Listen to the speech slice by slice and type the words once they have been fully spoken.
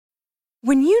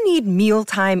When you need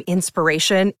mealtime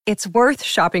inspiration, it's worth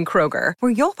shopping Kroger,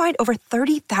 where you'll find over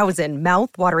 30,000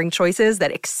 mouth-watering choices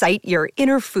that excite your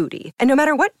inner foodie. And no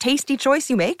matter what tasty choice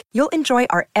you make, you'll enjoy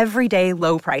our everyday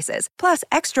low prices, plus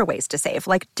extra ways to save,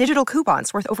 like digital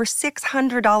coupons worth over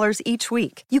 $600 each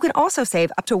week. You can also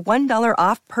save up to $1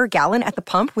 off per gallon at the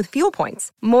pump with fuel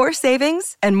points. More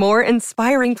savings and more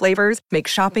inspiring flavors make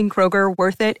shopping Kroger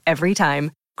worth it every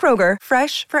time. Kroger,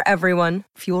 fresh for everyone.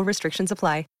 Fuel restrictions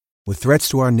apply. With threats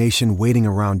to our nation waiting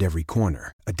around every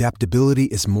corner, adaptability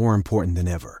is more important than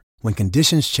ever. When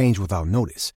conditions change without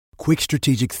notice, quick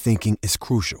strategic thinking is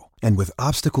crucial. And with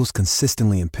obstacles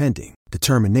consistently impending,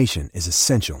 determination is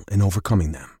essential in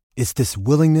overcoming them. It's this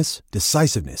willingness,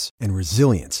 decisiveness, and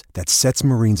resilience that sets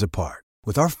Marines apart.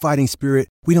 With our fighting spirit,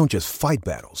 we don't just fight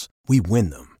battles, we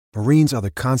win them. Marines are the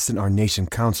constant our nation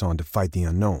counts on to fight the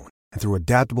unknown. And through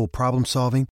adaptable problem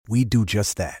solving, we do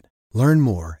just that. Learn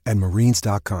more at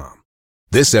marines.com.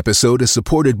 This episode is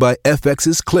supported by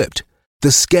FX's Clipped,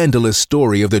 the scandalous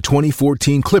story of the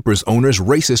 2014 Clippers owner's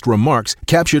racist remarks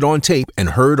captured on tape and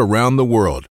heard around the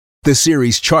world. The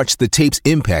series charts the tape's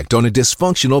impact on a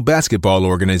dysfunctional basketball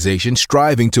organization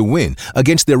striving to win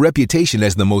against their reputation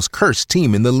as the most cursed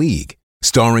team in the league.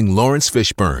 Starring Lawrence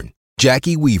Fishburne,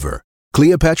 Jackie Weaver,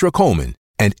 Cleopatra Coleman,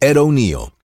 and Ed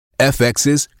O'Neill.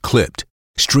 FX's Clipped,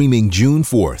 streaming June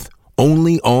 4th.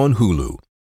 Only on Hulu.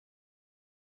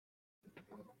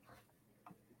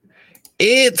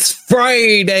 It's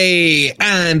Friday,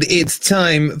 and it's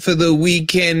time for the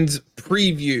weekend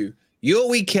preview. Your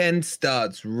weekend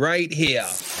starts right here.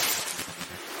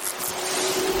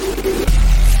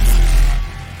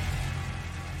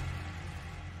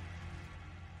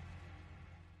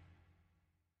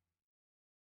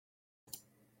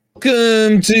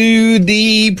 Welcome to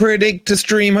the Predictor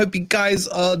stream. Hope you guys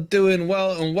are doing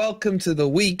well, and welcome to the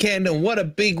weekend. And what a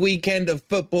big weekend of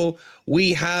football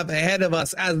we have ahead of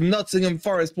us, as Nottingham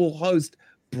Forest will host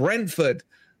Brentford.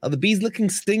 Are the Bees looking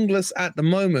stingless at the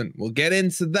moment? We'll get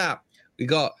into that. We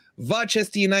got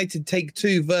Manchester United take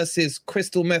 2 versus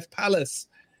Crystal Meth Palace,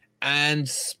 and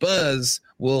Spurs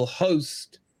will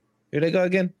host, who they go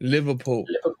again? Liverpool.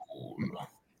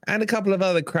 And a couple of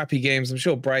other crappy games. I'm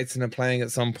sure Brighton are playing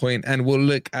at some point, and we'll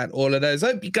look at all of those.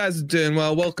 Hope you guys are doing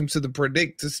well. Welcome to the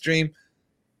Predictor stream.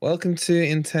 Welcome to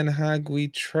In Ten Hag We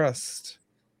Trust.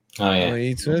 Oh, yeah. How are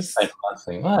you, Twist?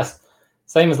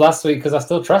 Same as last week, because I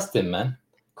still trust him, man.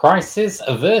 Crisis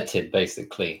averted,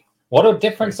 basically. What a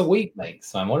difference a week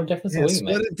makes, man. What a difference a week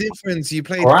makes. What a difference. You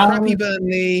played crappy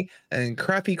Burnley and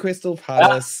crappy Crystal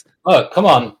Palace. Look, come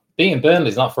on. Beating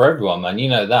Burnley's not for everyone, man. You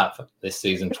know that for this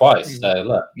season twice. So,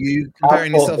 look. You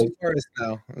comparing yourself to Forest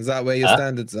now? Is that where your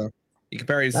standards are? You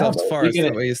compare yourself to Forest, is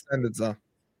that where your standards are?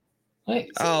 Wait,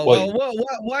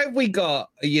 why have we got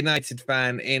a United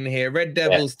fan in here? Red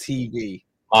Devils TV.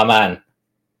 My man.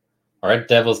 Red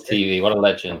Devils TV. What a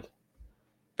legend.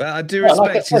 But I do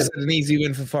respect you said an easy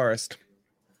win for Forest.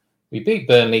 We beat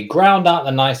Burnley, ground out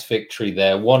the nice victory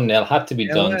there. 1-0 had to be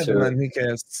done. Man, who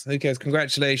cares? Who cares?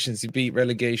 Congratulations, you beat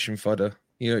relegation fodder.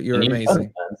 You're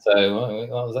amazing. Cunt, so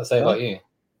what does that say about you?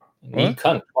 You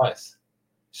cunt twice.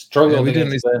 Struggled. We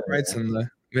didn't lose to Brighton though.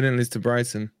 We didn't lose to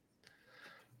Brighton.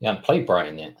 You haven't played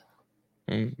Brighton yet.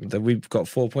 We've got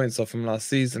 4 points off from last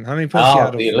season. How many points you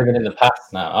had off? You're living in the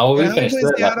past now. Oh, we finished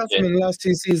third last year. From the last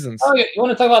 2 seasons. Oh, you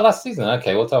want to talk about last season?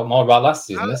 Okay, we'll talk more about last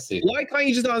season. This season. Why can't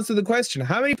you just answer the question?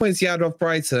 How many points you had off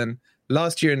Brighton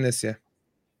last year and this year?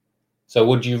 So,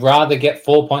 would you rather get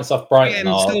 4 points off Brighton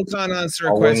or still can't answer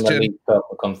a question?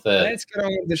 Become third? Let's get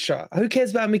on with the shot. Who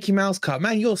cares about Mickey Mouse Cup?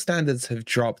 Man, your standards have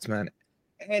dropped, man.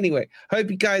 Anyway, hope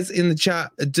you guys in the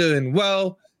chat are doing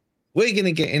well. We're going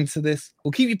to get into this.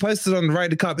 We'll keep you posted on the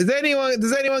Ryder Cup. Does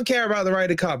anyone care about the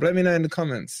Ryder Cup? Let me know in the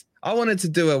comments. I wanted to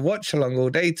do a watch along all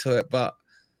day to it, but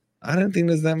I don't think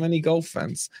there's that many golf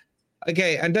fans.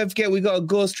 Okay, and don't forget, we got a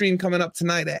Gore stream coming up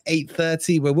tonight at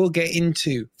 8:30 where we'll get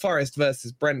into Forest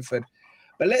versus Brentford.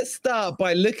 But let's start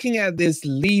by looking at this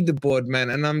leaderboard, man,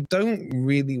 and I don't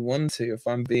really want to, if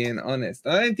I'm being honest.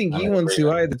 I don't think you want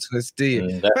to either, Twist, do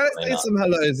you? But let's say some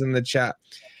hellos in the chat.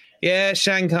 Yeah,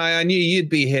 Shanghai, I knew you'd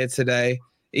be here today.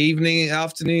 Evening,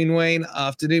 afternoon, Wayne.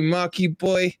 Afternoon, Marky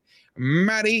Boy.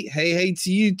 Maddie, hey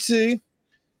to you too.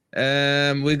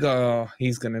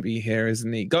 He's going to be here,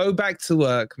 isn't he? Go back to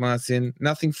work, Martin.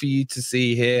 Nothing for you to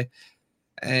see here.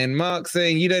 And Mark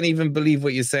saying, you don't even believe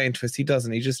what you're saying, Twist. He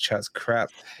doesn't. He just chats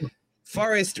crap.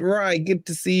 Forrest, right. Good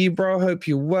to see you, bro. Hope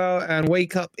you're well. And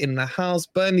wake up in the house.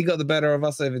 Burnley got the better of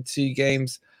us over 2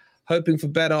 games. Hoping for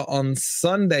better on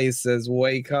Sunday, says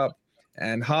Wake Up.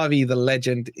 And Harvey, the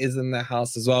legend, is in the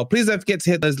house as well. Please don't forget to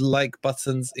hit those like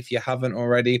buttons if you haven't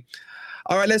already.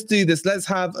 All right, let's do this. Let's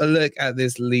have a look at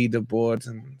this leaderboard.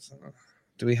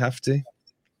 Do we have to?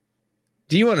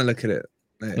 Do you want to look at it?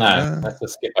 No, let's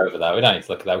just skip over that. We don't need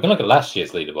to look at that. We can look at last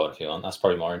year's leaderboard if you want. That's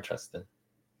probably more interesting.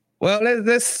 Well,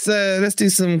 let's do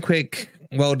some quick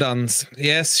well dones.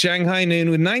 Yes, Shanghai Noon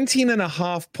with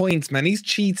 19.5 points, man. He's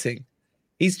cheating.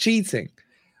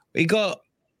 He got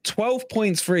 12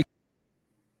 points for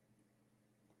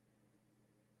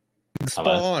spot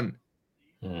on.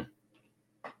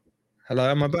 Hello,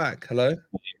 am I back? Hello?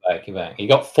 You're back. You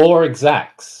got 4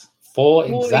 exacts. Four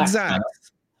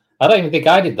exacts. I don't even think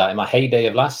I did that in my heyday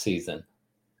of last season.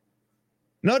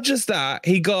 Not just that,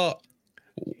 he got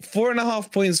 4.5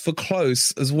 points for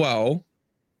close as well,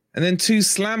 and then 2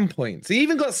 slam points. He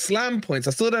even got slam points.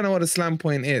 I still don't know what a slam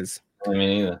point is. I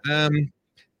mean, either.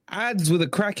 Ads with a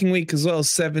cracking week as well,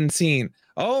 17.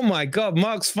 Oh my God,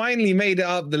 Mark's finally made it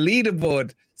up the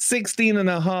leaderboard.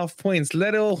 16.5 points.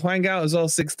 Let it all hang out as well,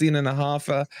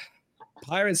 16.5.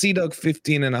 Pirate Sea Dog,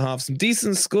 15.5. Some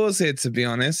decent scores here, to be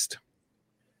honest.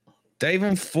 Dave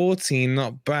on 14,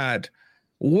 not bad.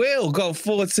 Will got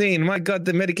 14. My God,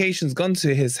 the medication's gone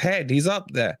to his head. He's up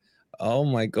there. Oh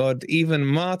my God. Even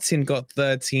Martin got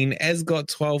 13. Ez got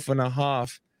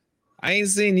 12.5. I ain't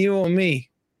seen you or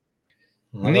me.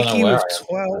 Nikki with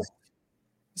 12.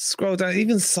 Scroll down.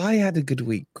 Even Sai had a good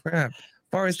week. Crap.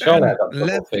 Forrest 11.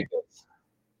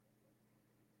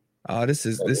 Oh, this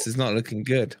is not looking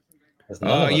good.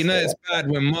 Oh, you know it's bad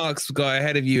when Mark's got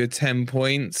ahead of you at 10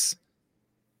 points.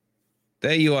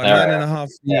 There you are, 9.5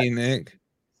 for you, Nick.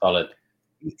 Solid.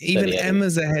 Even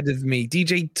Emma's ahead of me.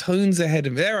 DJ Tone's ahead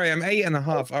of me. There I am,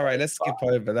 8.5. All right, let's skip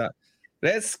over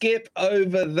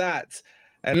that.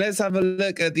 And let's have a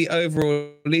look at the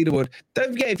overall leaderboard.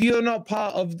 Don't forget, if you're not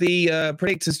part of the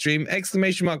predictor stream,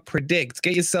 !predict.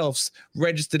 Get yourselves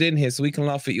registered in here so we can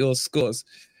laugh at your scores.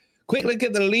 Quick look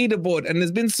at the leaderboard, and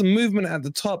there's been some movement at the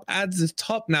top. Ads is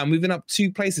top now, moving up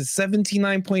 2 places,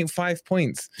 79.5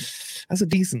 points. That's a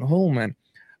decent haul, man.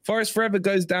 Forest Forever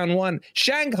goes down 1.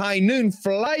 Shanghai Noon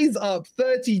flies up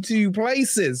 32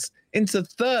 places into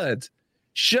 3rd.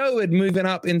 Sherwood moving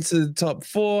up into the top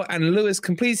 4, and Lewis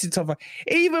completes the top 5.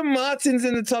 Even Martin's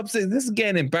in the top 6. This is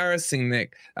getting embarrassing,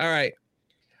 Nick. All right,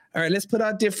 let's put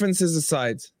our differences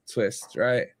aside, Twist,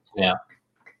 right? Yeah.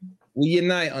 We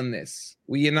unite on this.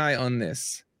 We've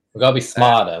got to be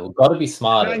smarter. We've got to be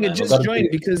smarter. Just join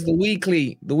because the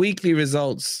weekly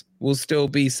results will still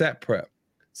be separate.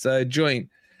 So join.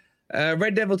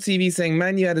 Red Devil TV saying,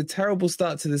 Man, you had a terrible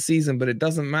start to the season, but it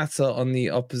doesn't matter on the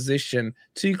opposition.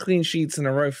 2 clean sheets in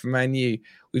a row for Man U.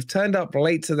 We've turned up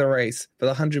late to the race, but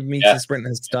the 100-meter sprint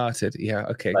has started. Yeah,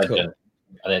 okay, Legend. Cool.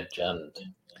 Legend.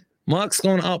 Mark's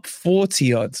gone up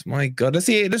 40 odds. My God. Let's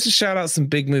just shout out some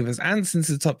big movers. Anson's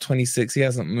the top 26. He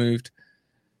hasn't moved.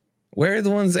 Where are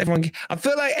the ones everyone... I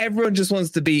feel like everyone just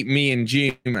wants to beat me and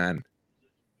June, man.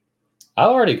 I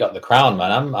already got the crown,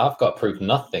 man. I've got proof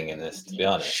nothing in this, to be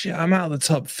honest. Shit, I'm out of the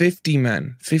top 50,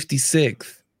 man.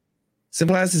 56th.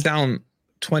 Simple As is down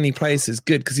 20 places.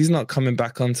 Good, because he's not coming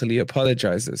back on till he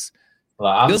apologizes.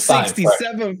 Well, you're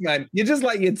 67th, man. You're just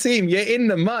like your team. You're in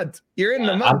the mud. You're in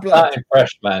the mud, I'm starting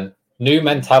fresh, man. New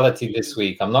mentality this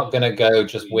week. I'm not going to go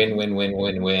just win. I'm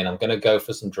going to go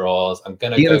for some draws. I'm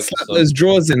going to go for some... those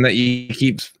draws in that you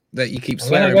keep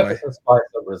swearing by. I'm going to go for some spice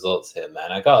up results here,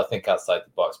 man. I got to think outside the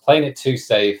box. Playing it too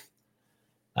safe.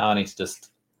 Now I need to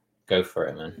just go for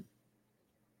it, man.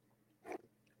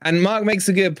 And Mark makes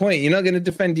a good point. You're not going to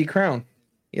defend your crown.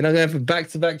 You're not going for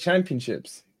back-to-back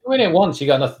championships. You win it once, you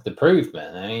got nothing to prove,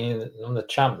 man. I mean, I'm the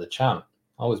champ.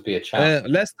 Always be a champ.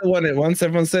 Leicester won it once.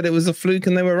 Everyone said it was a fluke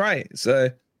and they were right. So,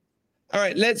 all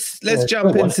right, let's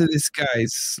jump into this,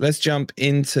 guys. Let's jump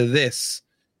into this.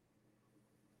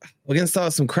 We're going to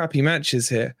start some crappy matches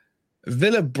here.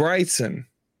 Villa Brighton.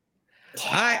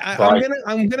 I'm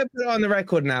gonna put it on the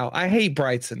record now. I hate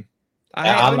Brighton.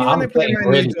 I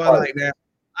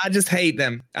just hate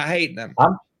them. I hate them.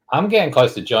 I'm getting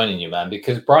close to joining you, man,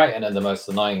 because Brighton are the most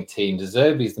annoying team. De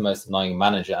Zerbi's the most annoying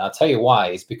manager. I'll tell you why.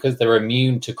 It's because they're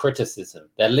immune to criticism.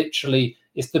 They're literally,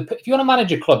 if you want to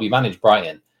manage a club, you manage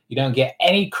Brighton. You don't get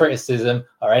any criticism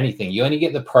or anything. You only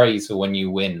get the praise for when you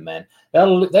win, man.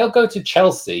 They'll go to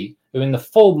Chelsea, who are in the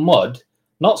full mud,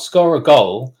 not score a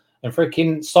goal, and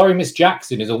freaking Sorry Miss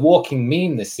Jackson, who's a walking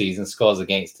meme this season, scores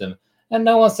against them, and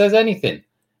no one says anything.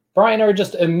 Brighton are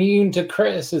just immune to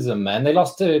criticism, man. They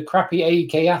lost to crappy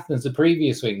AEK Athens the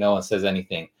previous week. No one says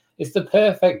anything. It's the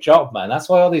perfect job, man. That's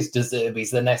why all these De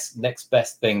Zerbi's the next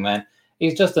best thing, man.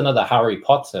 He's just another Harry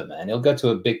Potter, man. He'll go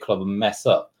to a big club and mess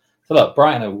up. So look,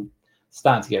 Brighton are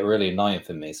starting to get really annoying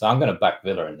for me. So I'm going to back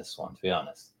Villa in this one, to be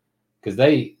honest, because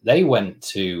they went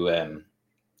to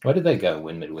where did they go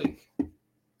win midweek?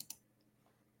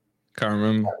 Can't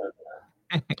remember.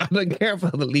 I don't care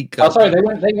about the League Oh, Cup. sorry,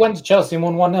 they went to Chelsea and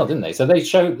won 1-0, didn't they? So they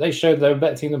showed they were a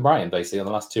better team than Brighton basically on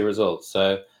the last two results.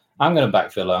 So I'm going to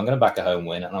back Villa. I'm going to back a home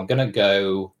win, and I'm going to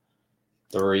go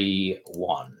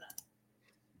 3-1.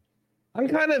 I'm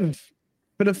kind of,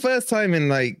 for the first time in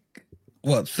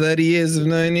 30 years of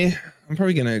knowing you, I'm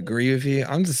probably going to agree with you.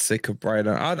 I'm just sick of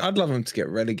Brighton. I'd love them to get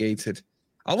relegated.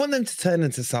 I want them to turn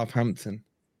into Southampton.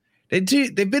 They've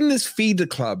been this feeder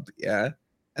club, yeah?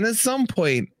 And at some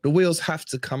point, the wheels have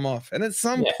to come off. And at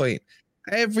some point,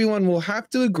 everyone will have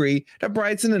to agree that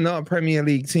Brighton are not a Premier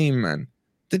League team, man.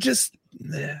 They're just...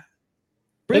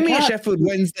 Bring me a Sheffield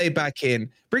Wednesday back in.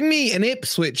 Bring me an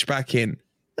Ipswich back in.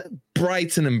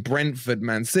 Brighton and Brentford,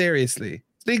 man. Seriously.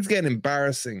 This league's getting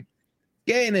embarrassing.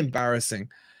 Getting embarrassing.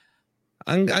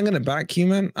 I'm going to back you,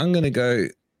 man. I'm going to go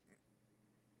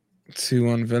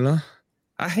 2-1 Villa.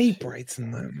 I hate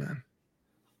Brighton, though, man.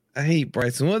 I hate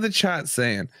Brighton. What are the chat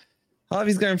saying?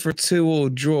 Harvey's going for a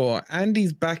 2-2 draw.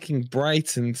 Andy's backing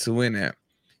Brighton to win it.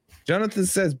 Jonathan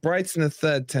says Brighton are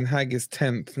third, Ten Hag is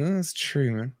 10th. No, that's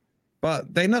true, man.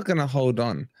 But they're not going to hold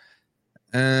on.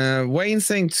 Wayne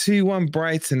saying 2-1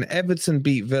 Brighton. Everton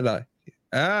beat Villa.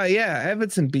 Yeah,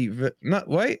 Everton beat Villa.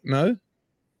 No.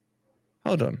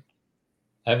 Hold on.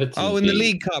 Everton in the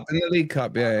League Cup. In the League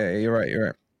Cup. Yeah, you're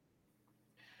right.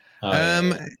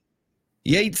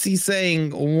 Yatesy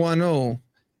saying 1-0.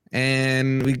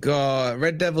 And we got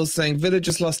Red Devils saying Villa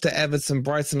just lost to Everton.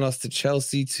 Brighton lost to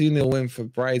Chelsea. 2-0 win for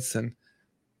Brighton.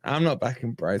 I'm not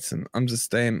backing Brighton. I'm just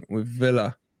staying with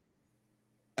Villa.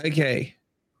 Okay.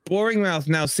 Boring Mouth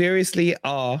now seriously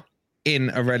are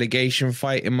in a relegation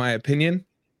fight, in my opinion.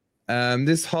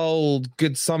 This whole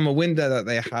good summer window that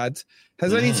they had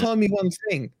has only told me one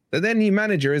thing, that their new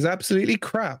manager is absolutely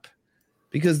crap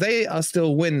because they are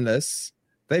still winless.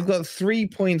 They've got 3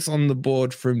 points on the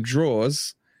board from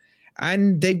draws,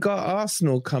 and they've got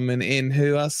Arsenal coming in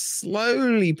who are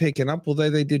slowly picking up, although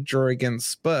they did draw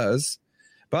against Spurs.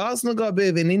 But Arsenal got a bit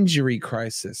of an injury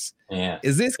crisis. Yeah.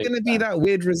 Is this going to be that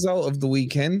weird result of the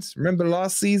weekend? Remember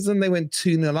last season, they went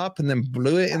 2-0 up and then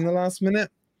blew it in the last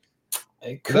minute?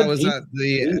 That was at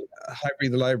the Highbury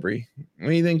the Library. What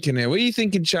are you thinking here? What are you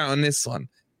thinking, chat, on this one?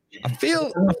 I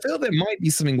feel there might be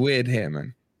something weird here,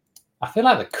 man. I feel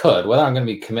like they could. Whether I'm going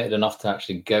to be committed enough to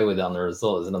actually go with it on the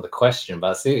result is another question.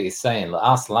 But I see what he's saying. Like,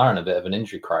 Arsenal are in a bit of an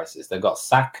injury crisis. They've got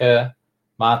Saka,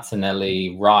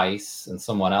 Martinelli, Rice, and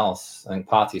someone else. I think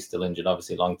Partey's still injured,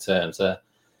 obviously, long term. So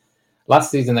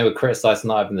last season, they were criticised for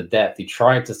not having the depth. He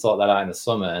tried to sort that out in the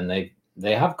summer, and they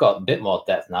have got a bit more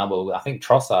depth now. But I think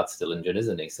Trossard's still injured,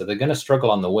 isn't he? So they're going to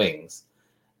struggle on the wings.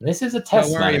 And this is a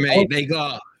test, Don't worry, man. mate. They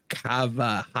got Kai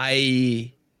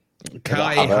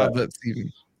Havertz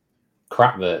even.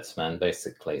 Crapverts, man,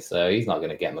 basically. So he's not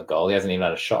going to get him a goal. He hasn't even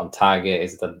had a shot on target.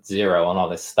 He's got 0 on all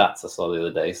his stats I saw the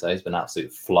other day. So he's been an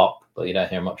absolute flop, but you don't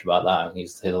hear much about that.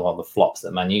 He's hit a lot of the flops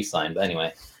that Man U signed. But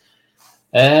anyway,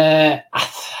 I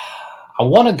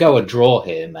want to go a draw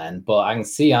here, man, but I can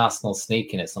see Arsenal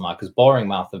sneaking it somehow because Boring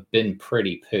Mouth have been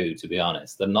pretty poo, to be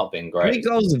honest. They've not been great. How many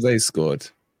goals have they scored?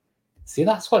 See,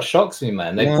 that's what shocks me,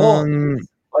 man. They bought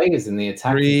players in the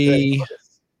attack. 3,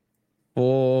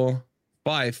 4,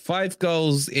 5. 5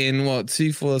 goals in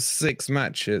 2, 4, 6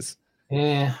 matches.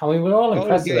 Yeah, I mean, we're all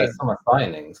impressed with their summer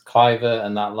signings. Cliver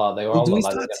and that lot, they were all do we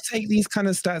start to take these kind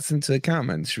of stats into account,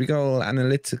 man? Should we go all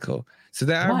analytical? So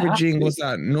they're averaging, what's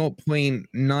that,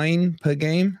 0.9 per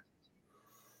game?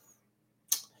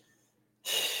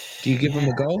 Do you give them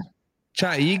a goal?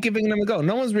 Chat, are you giving them a goal?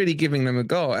 No one's really giving them a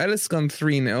goal. Ellis gone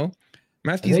 3-0.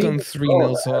 Matthew's gone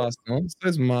 3-0 to Arsenal. So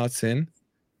is Martin.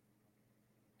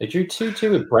 They drew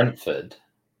 2-2 with Brentford.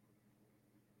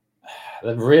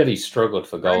 They've really struggled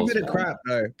for goals. Brentford are crap,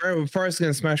 though. Brentford Forest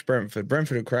going to smash Brentford.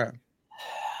 Brentford are crap.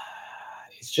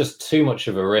 It's just too much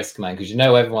of a risk, man, because you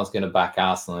know everyone's going to back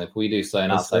Arsenal. If we do something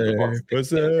outside the box,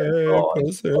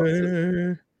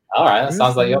 all right, that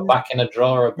sounds like you're backing a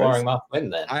draw or a Boring Mouth win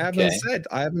then. I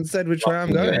haven't said which way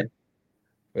I'm going.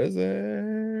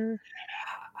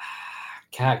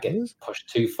 Can't get pushed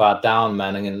too far down,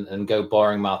 man, and go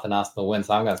Boring Mouth and Arsenal win.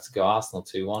 So I'm going to have to go Arsenal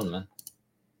 2-1, man.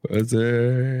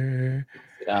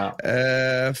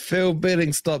 Phil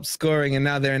Billing stopped scoring and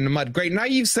now they're in the mud. Great. Now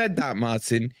you've said that,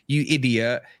 Martin, you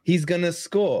idiot. He's going to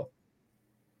score.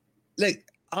 Look,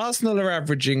 Arsenal are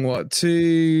averaging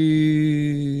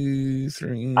 2,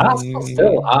 3. Arsenal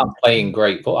still aren't playing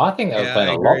great, but I think they were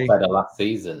playing a lot better last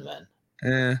season, man.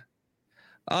 Yeah.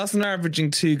 Arsenal are averaging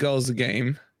 2 goals a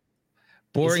game.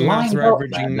 Boring Mouth are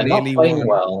averaging nearly 1.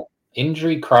 Well.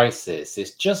 Injury crisis.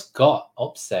 It's just got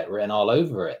upset written all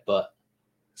over it, but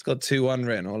it's got 2-1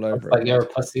 written all over it. Like you're a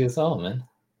pussy as well, man.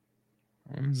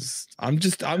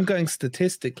 I'm going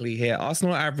statistically here.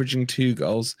 Arsenal are averaging 2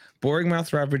 goals.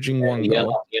 Bournemouth are averaging 1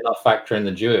 goal. You're not factoring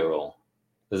the Jewett rule.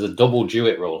 There's a double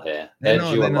Jewett rule here. They're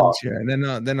not gonna be Arsenal. They're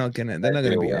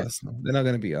not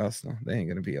gonna be Arsenal. They ain't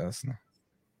gonna be Arsenal.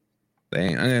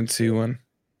 I'm going 2-1.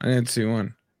 I'm going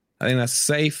 2-1. I think that's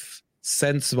safe,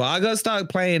 sensible. I gotta start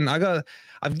playing.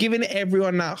 I've given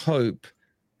everyone that hope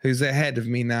who's ahead of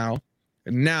me now.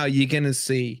 And now you're gonna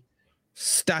see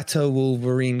Stato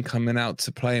Wolverine coming out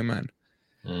to play, man.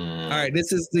 All right,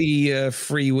 this is the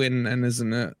free win, and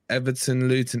isn't it? Everton,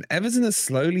 Luton. Everton is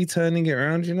slowly turning it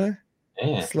around, you know?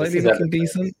 Yeah. Slowly looking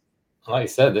decent. Like you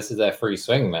said, this is their free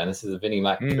swing, man. This is a Vinnie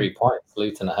Mac 3 points.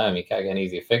 Luton at home, you can't get an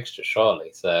easier fixture,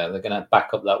 surely. So they're going to back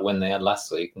up that win they had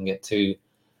last week and get 2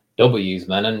 W's,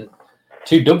 man. And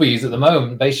 2 W's at the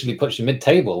moment basically puts you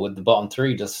mid-table with the bottom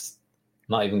 3 just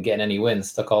not even getting any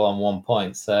wins, stuck all on 1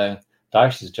 point. So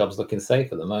Dyche's job's looking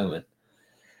safe at the moment.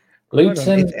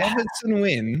 Luton, if Everton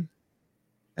win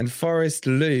and Forest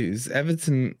lose,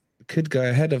 Everton could go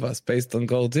ahead of us based on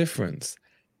goal difference.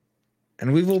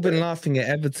 And we've all been laughing at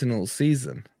Everton all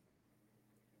season.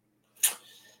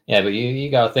 Yeah, but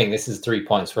you got to think this is 3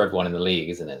 points for everyone in the league,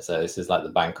 isn't it? So this is like the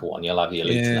banker one. You'll have your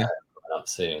Luton coming up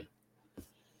soon.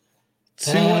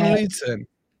 2-1 Luton.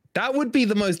 That would be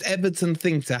the most Everton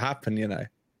thing to happen, you know.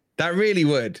 That really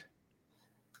would.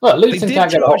 Look, Luton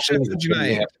can't get the whole season.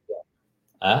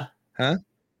 Huh? What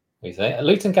do you say?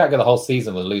 Luton can't get the whole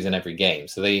season with losing every game.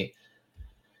 So they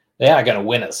are going to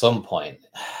win at some point.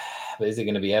 But is it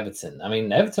going to be Everton? I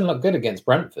mean, Everton look good against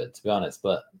Brentford, to be honest,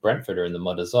 but Brentford are in the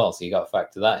mud as well, so you got to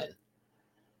factor that in.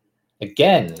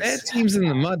 Again, their team's in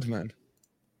the mud, man.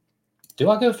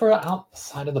 Do I go for an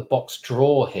outside of the box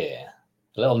draw here?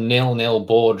 A little 0-0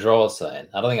 ball draw sign.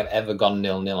 I don't think I've ever gone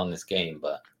 0-0 on this game,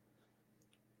 but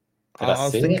I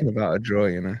was thinking about a draw,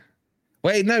 you know.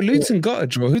 Wait, no, Luton got a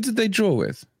draw. Who did they draw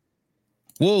with?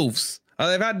 Wolves. Oh,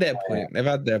 they've had their point. Yeah,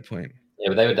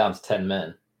 but they were down to 10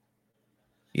 men.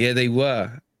 Yeah, they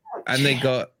were. And they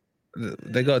got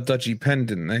a dodgy pen,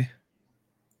 didn't they?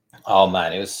 Oh,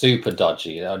 man, it was super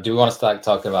dodgy. Do we want to start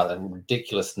talking about the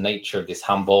ridiculous nature of this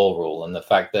handball rule and the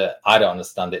fact that I don't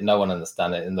understand it, no one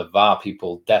understands it, and the VAR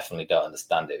people definitely don't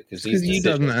understand it? Because you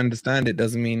don't understand it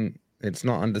doesn't mean it's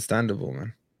not understandable,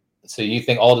 man. So you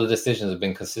think all the decisions have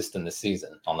been consistent this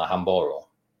season on the handball rule?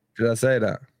 Did I say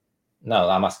that? No,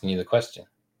 I'm asking you the question.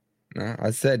 No,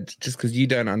 I said just because you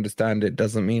don't understand it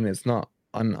doesn't mean it's not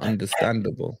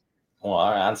ununderstandable. Well,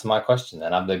 all right, answer my question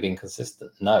then. Have they been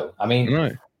consistent? No. I mean,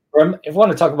 no. If we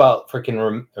want to talk about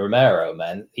freaking Romero,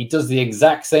 man, he does the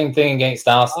exact same thing against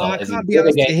Arsenal. I can't be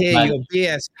honest to hear your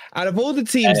BS. Out of all the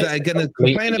teams that are going to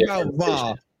complain about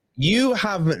VAR, you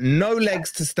have no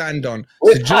legs to stand on,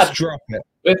 so just drop it.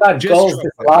 We've had goals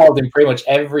disallowed in pretty much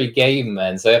every game,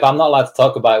 man. So if I'm not allowed to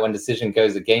talk about it when decision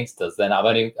goes against us, then I'm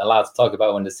only allowed to talk about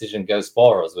it when decision goes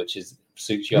for us, which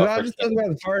suits you. Well, I'll just talk about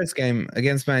the Forest game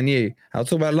against Man U. I'll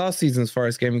talk about last season's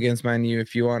Forest game against Man U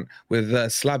if you want, with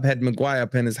Slabhead Maguire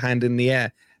putting his hand in the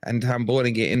air and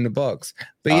handballing it in the box.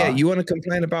 But yeah, you want to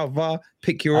complain about VAR?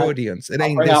 Pick your audience. It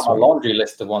ain't bring this out my one. laundry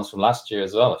list of ones from last year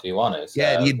as well, if you want to. So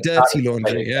yeah, your dirty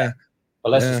laundry. Yeah.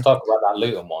 But let's just talk about that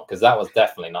Luton one, because that was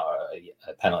definitely not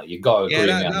a penalty. You've got to agree with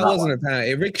me on that. That wasn't a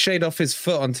penalty. It ricocheted off his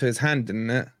foot onto his hand,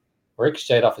 didn't it?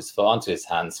 Ricocheted off his foot onto his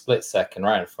hand, split second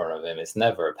right in front of him. It's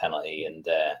never a penalty, and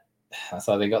that's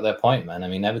how they got their point, man. I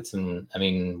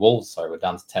mean, Wolves, were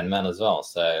down to 10 men as well,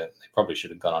 so they probably should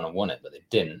have gone on and won it, but they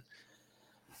didn't.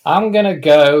 I'm going to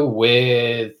go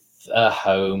with a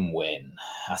home win.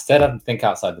 I said I'd think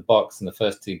outside the box. In the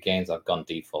first 2 games, I've gone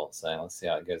default, so let's see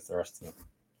how it goes the rest of them.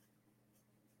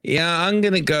 Yeah, I'm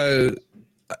going to go,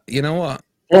 you know what?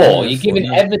 Oh, you're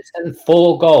giving Everton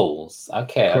 4 goals.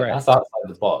 Okay, correct. That's outside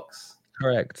the box.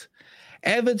 Correct.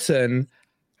 Everton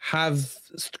have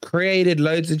created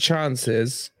loads of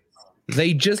chances.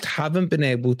 They just haven't been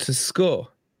able to score.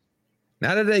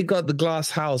 Now that they got the glass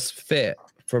house fit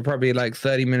for probably like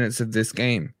 30 minutes of this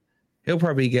game, he'll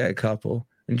probably get a couple.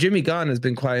 And Jimmy Garner's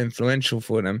been quite influential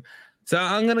for them. So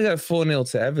I'm going to go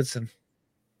 4-0 to Everton.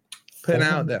 Putting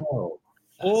out there.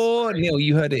 4-0.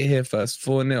 You heard it here first.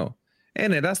 4-0.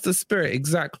 Ain't it? That's the spirit.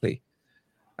 Exactly.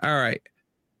 All right.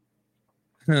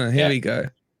 Here we go.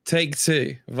 Take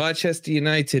 2. Manchester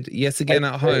United, yet again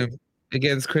at home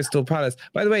against Crystal Palace.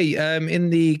 By the way, in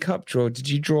the cup draw, did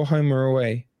you draw home or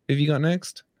away? Who have you got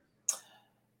next?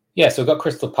 Yeah, so we've got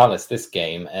Crystal Palace this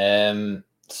game.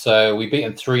 So we beat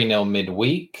them 3-0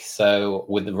 midweek. So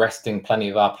with the resting plenty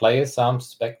of our players, so I'm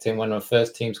expecting when our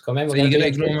first teams come in. So you're going to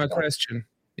ignore my question?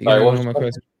 Sorry, what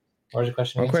was your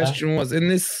question? My question was, in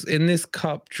this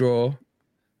cup draw,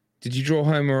 did you draw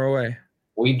home or away?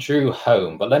 We drew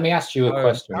home, but let me ask you a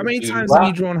question. How many times have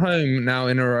you drawn home now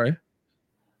in a row?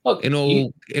 Look, in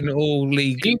all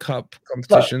league cup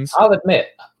competitions. Look, I'll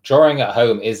admit, drawing at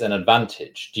home is an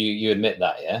advantage. Do you admit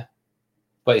that? Yeah,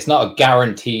 but it's not a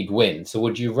guaranteed win. So,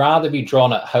 would you rather be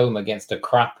drawn at home against a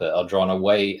crapper, or drawn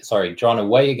away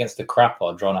against a crapper,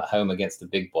 or drawn at home against a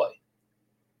big boy?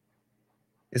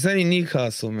 It's only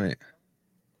Newcastle, mate.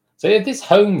 So if this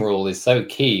home rule is so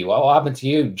key, what happened to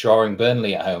you drawing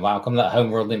Burnley at home? How come that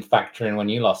home rule didn't factor in when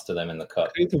you lost to them in the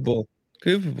cup? Cooper ball.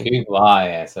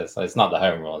 Yeah. So it's not the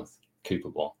home rule, it's Cooper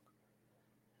ball.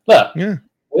 Look, yeah,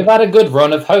 we've had a good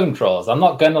run of home draws. I'm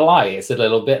not going to lie, it's a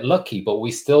little bit lucky, but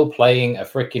we're still playing a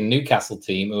freaking Newcastle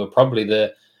team who are probably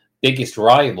the biggest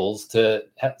rivals to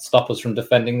stop us from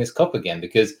defending this cup again.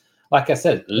 Because, like I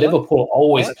said, Liverpool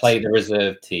always play the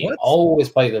reserve team. Always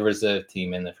play the reserve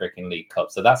team in the freaking League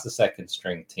Cup. So that's the second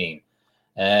string team.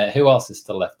 Who else is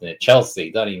still left in it?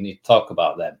 Chelsea. Don't even need to talk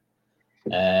about them.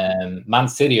 Man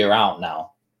City are out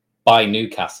now by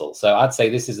Newcastle. So I'd say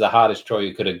this is the hardest draw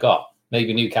you could have got.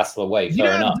 Maybe Newcastle away.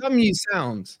 Fair enough. How dumb you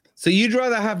sound. So you'd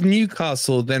rather have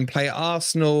Newcastle than play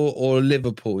Arsenal or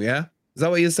Liverpool, yeah? Is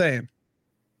that what you're saying?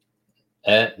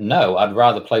 No, I'd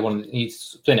rather play you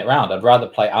spin it around. I'd rather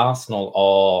play Arsenal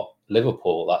or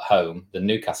Liverpool at home than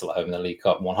Newcastle at home in the League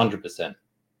Cup, 100%.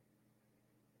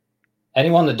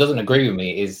 Anyone that doesn't agree with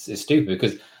me is stupid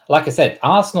because, like I said,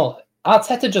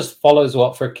 Arteta just follows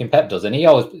what freaking Pep does, and he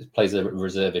always plays a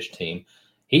reservish team.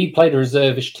 He played a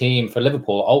reservish team for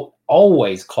Liverpool.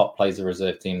 Always Klopp plays a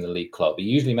reserve team in the League Club. He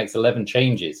usually makes 11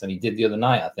 changes, and he did the other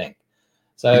night, I think.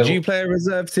 So did you play a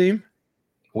reserve team?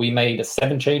 We made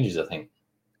 7 changes, I think.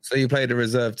 So you played a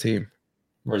reserve team?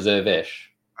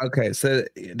 Reserve-ish. Okay, so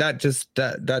that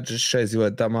just shows you what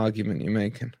a dumb argument you're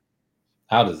making.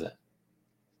 How does it?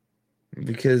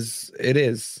 Because it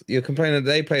is. You're complaining that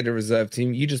they played a reserve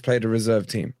team. You just played a reserve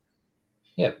team.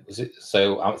 Yeah,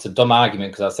 so it's a dumb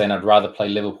argument because I was saying I'd rather play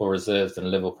Liverpool reserves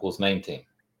than Liverpool's main team.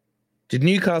 Did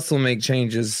Newcastle make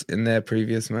changes in their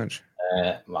previous match?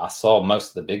 I saw most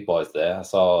of the big boys there. I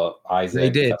saw Isaac. They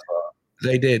did.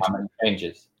 They did. How many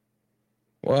changes?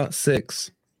 What?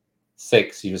 6.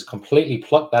 6. You just completely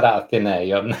plucked that out of thin air.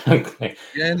 You have no clue.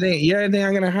 You don't think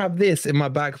I'm going to have this in my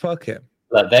back pocket?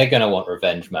 Like, they're going to want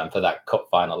revenge, man, for that cup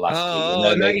final last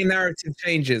year. Now your narrative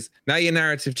changes.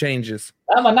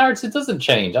 No, my narrative doesn't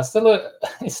change. It's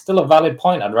still a valid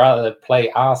point. I'd rather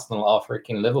play Arsenal or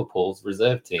freaking Liverpool's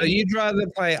reserve team. So you'd rather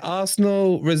play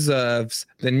Arsenal reserves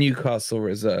than Newcastle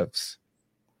reserves?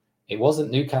 It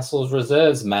wasn't Newcastle's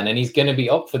reserves, man, and he's going to be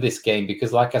up for this game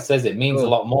because, like I said, it means a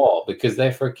lot more because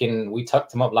we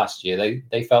tucked them up last year.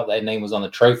 They felt their name was on the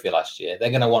trophy last year.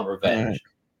 They're going to want revenge. Right.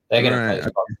 They're going to play a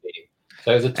strong team.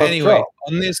 So it was a tough draw.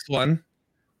 On this one,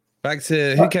 back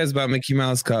to who cares about Mickey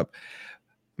Mouse Cup?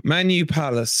 Man U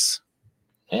Palace.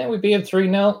 Yeah, we beat him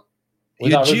 3-0.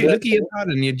 Look at your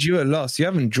pattern. You're due a loss. You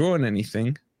haven't drawn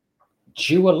anything.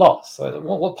 Due a loss?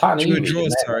 What pattern are you draw,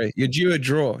 sorry. You're due a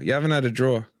draw. You haven't had a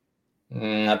draw.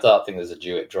 I don't think there's a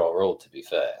due draw rule, to be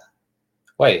fair.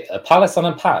 Wait, a Palace on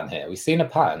a pattern here. We've seen a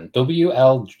pattern.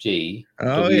 WLG. Oh,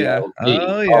 WLG. yeah.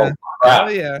 Oh, yeah. Oh,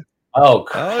 yeah. Oh,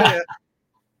 crap. Oh, yeah.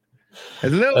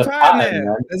 There's a little pattern there.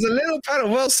 Man. There's a little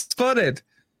pattern. Well spotted.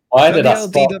 Why did I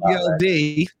spot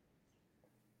WLD.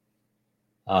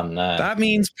 Oh, no. That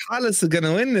means Palace are going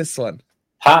to win this one.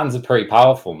 Patterns are pretty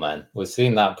powerful, man. We've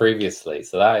seen that previously,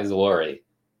 so that is a worry.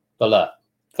 But look,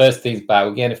 first team's back.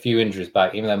 We're getting a few injuries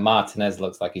back, even though Martinez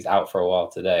looks like he's out for a while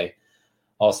today.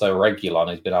 Also, Reguilon,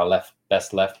 who's been our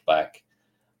best left back.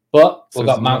 But we've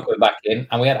got Mount going back in,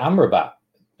 and we had Amrabat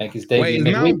make his debut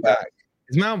midweek.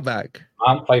 Is Mount back?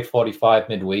 Mount played 45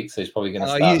 midweek, so he's probably going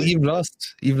to start. You've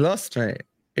lost. You've lost, mate.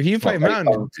 If you play Mount,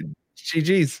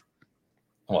 GG's.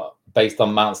 What? Based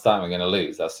on Mount starting, we're going to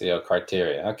lose. That's your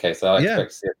criteria. Okay, so I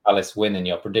expect to see a Palace win in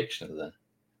your predictions then.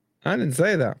 I didn't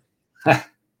say that.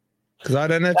 Because I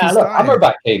don't know if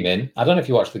Amrabat came in. I don't know if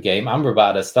you watched the game. Amrabat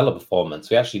had a stellar performance.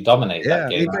 We actually dominated that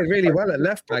game. He played really well at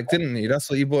left back, didn't he? That's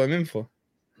what you brought him in for.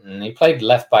 And he played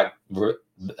left back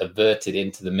averted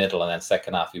into the middle, and then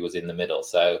second half he was in the middle.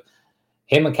 So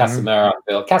him and Casemiro,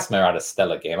 Casemiro had a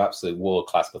stellar game, absolute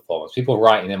world-class performance. People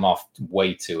writing him off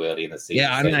way too early in the season.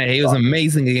 Yeah, I know. He was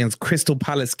amazing against Crystal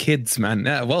Palace kids, man.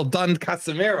 Yeah, well done,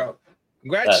 Casemiro.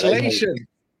 Congratulations.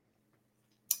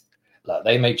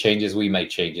 They made changes, we made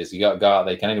changes. You got to go out.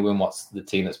 They can only win what's the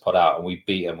team that's put out, and we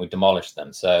beat them. We demolished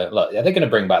them. So, look, they're going to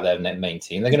bring back their main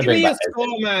team. They're going to bring back their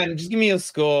score, man. Just give me a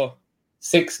score.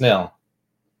 6-0.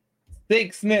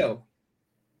 6-0.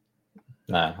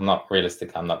 No, I'm not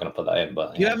realistic. I'm not going to put that in.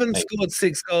 But you haven't scored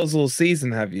 6 goals all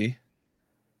season, have you?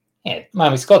 Yeah,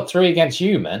 man, we scored 3 against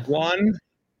you, man. 1.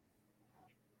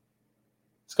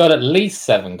 Scored at least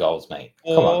 7 goals, mate.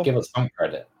 Come on, give us some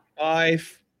credit.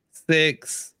 5,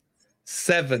 6,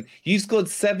 7. You scored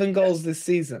 7 goals this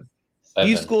season. 7.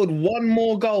 You scored 1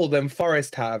 more goal than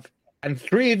Forest have, and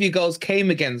 3 of your goals came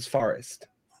against Forest.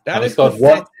 That is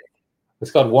pathetic. We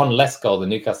scored 1 less goal than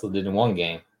Newcastle did in 1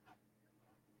 game.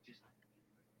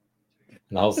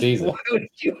 In the whole season. Why would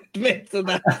you admit to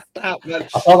that stat, man?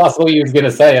 I thought that's what you was going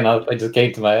to say, and it just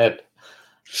came to my head.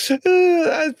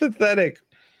 That's pathetic.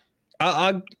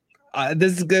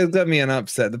 This is going to be an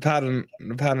upset. The pattern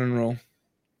rule.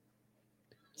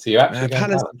 So you're actually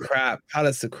Palace are crap.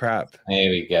 Palace are crap.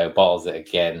 Here we go. Bottles it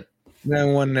again. No,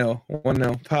 1-0.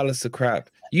 1-0. Palace are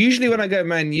crap. Usually when I go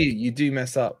Man U, you do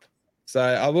mess up.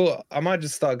 So I might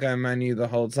just start going Man U the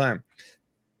whole time.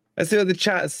 Let's see what the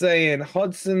chat is saying.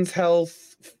 Hodson's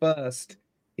health first.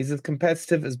 He's as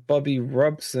competitive as Bobby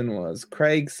Robson was.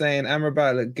 Craig saying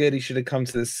Amrabat looked good. He should have come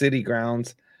to the City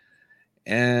ground.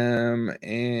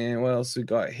 And what else we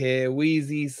got here?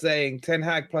 Wheezy saying Ten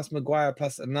Hag plus Maguire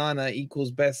plus Onana equals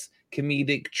best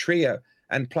comedic trio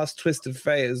and plus Twisted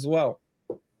Fate as well.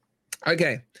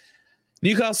 Okay.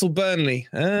 Newcastle Burnley.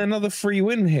 Another free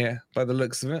win here by the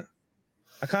looks of it.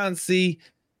 I can't see.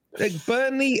 Like,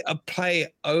 Burnley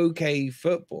play okay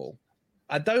football.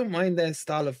 I don't mind their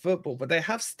style of football, but they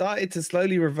have started to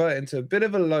slowly revert into a bit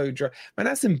of a low draw. Man,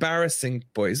 that's embarrassing,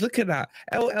 boys. Look at that.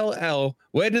 LLL.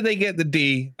 Where did they get the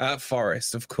D? At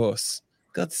Forest, of course.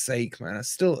 God's sake, man. That's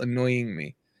still annoying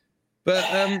me. But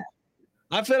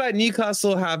I feel like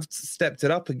Newcastle have stepped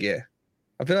it up a gear.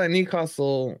 I feel like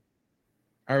Newcastle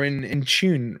are in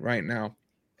tune right now.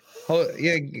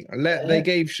 They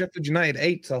gave Sheffield United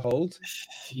 8 to hold.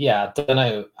 Yeah, I don't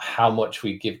know how much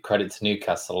we give credit to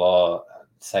Newcastle or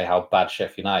say how bad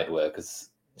Sheffield United were,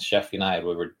 because Sheffield United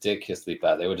were ridiculously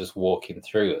bad. They were just walking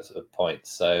through at a point.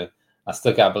 So I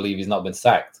still can't believe he's not been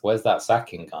sacked. Where's that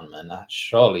sacking gone, man?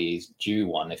 Surely he's due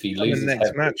one. If he loses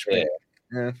next match,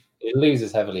 he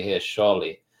loses heavily here,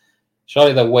 surely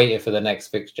they're waiting for the next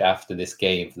fixture after this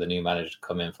game for the new manager to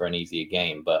come in for an easier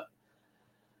game. But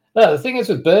no, the thing is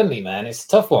with Burnley, man, it's a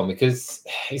tough one because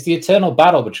it's the eternal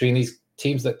battle between these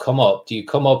teams that come up. Do you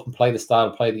come up and play the style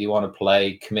of play that you want to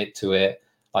play, commit to it,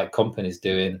 like Company's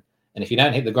doing? And if you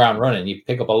don't hit the ground running, you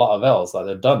pick up a lot of L's like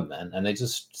they're done, man. And they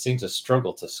just seem to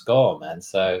struggle to score, man.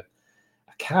 So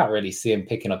I can't really see him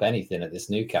picking up anything at this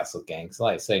Newcastle game. Because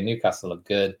like I say, Newcastle look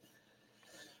good.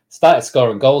 Started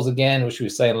scoring goals again, which we were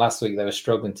saying last week they were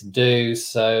struggling to do.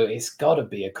 So it's got to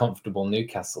be a comfortable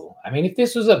Newcastle. I mean, if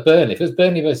this was at Burnley, if it was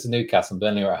Burnley versus Newcastle and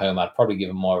Burnley were at home, I'd probably give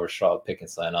them more of a shot at picking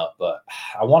something up. But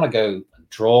I want to go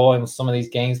draw in some of these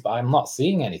games, but I'm not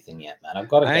seeing anything yet, man.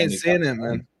 I ain't seeing it,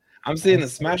 man. I'm seeing a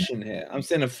smash in here. I'm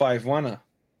seeing a 5-1.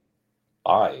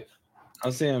 5.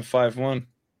 I'm seeing a 5-1.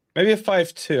 Maybe a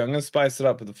 5-2. I'm going to spice it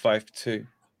up with a 5-2.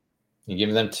 You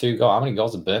giving them 2 goals? How many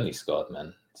goals have Burnley scored,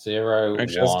 man? 0,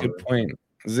 actually, 1. that's a good point.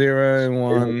 0,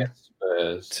 1,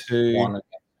 Spurs, 2. 1 against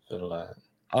Villa.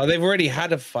 Oh, they've already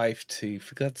had a 5-2.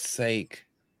 For God's sake.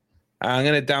 I'm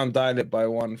going to down dial it by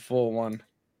 1. 4-1.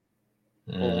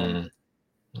 4-1.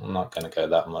 I'm not going to go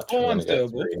that much. 4-1's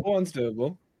doable. 4-1's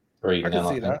doable. 3, I can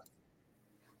see that.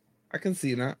 I can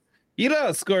see that. You lot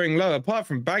are scoring low. Apart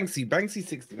from Banksy. Banksy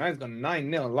 69's gone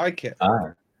 9-0. Like it.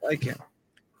 Like it.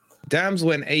 Dams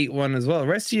went 8-1 as well. The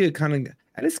rest of you kind of...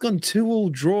 And it's gone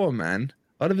 2-2 draw, man.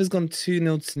 Oliver's gone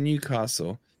 2-0 to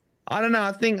Newcastle. I don't know.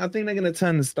 I think they're going to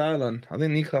turn the style on. I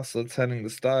think Newcastle are turning the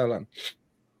style on.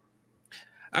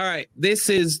 All right. This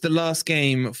is the last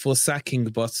game for sacking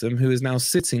bottom, who is now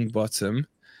sitting bottom.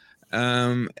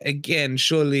 Again,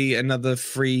 surely another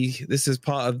free. This is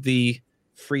part of the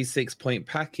free 6-point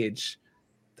package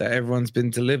that everyone's been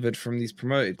delivered from these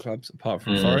promoted clubs, apart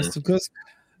from Forest, of course.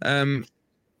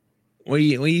 What are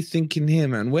you thinking here,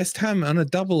 man? West Ham on a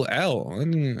double L.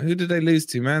 Who did they lose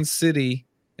to? Man City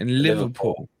and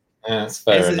Liverpool. Yeah, that's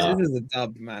fair enough. This is a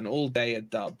dub, man. All day a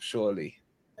dub, surely.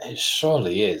 It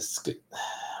surely is.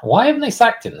 Why haven't they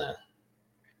sacked him then?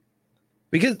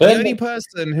 Because the only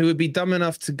person who would be dumb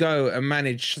enough to go and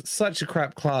manage such a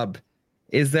crap club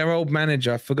is their old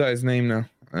manager. I forgot his name now.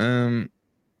 The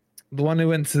one who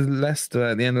went to Leicester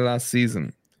at the end of last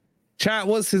season. Chat,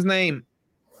 what's his name?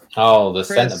 Oh, the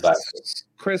centre-back.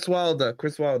 Chris Wilder.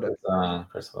 Chris Wilder.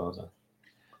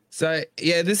 So,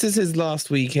 yeah, this is his last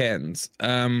weekend.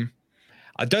 I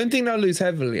don't think they'll lose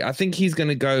heavily. I think he's going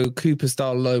to go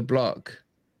Cooper-style low block.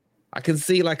 I can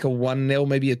see like a 1-0,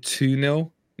 maybe a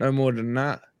 2-0. No more than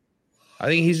that. I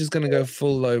think he's just going to go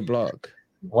full low block.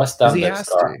 West Ham don't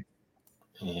score.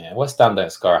 Yeah, West Ham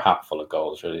don't score a hatful of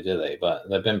goals, really, do they? But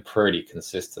they've been pretty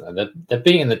consistent. They're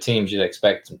beating the teams you'd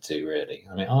expect them to, really.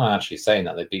 I mean, I'm actually saying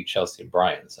that they beat Chelsea and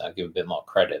Brighton, so I'll give a bit more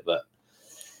credit. But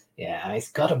Yeah,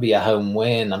 it's got to be a home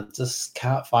win. I just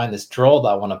can't find this draw that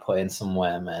I want to put in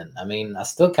somewhere, man. I mean, I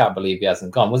still can't believe he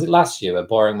hasn't gone. Was it last year where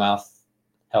Boringmouth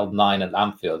held 9 at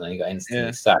Anfield and he got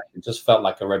instantly sacked? It just felt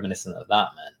like a reminiscent of that,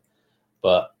 man.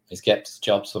 But he's kept his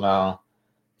job somehow.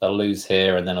 They'll lose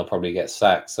here and then he'll probably get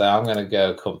sacked. So I'm going to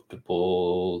go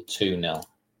comfortable 2-0.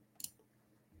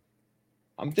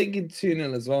 I'm thinking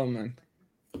 2-0 as well, man.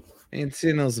 I think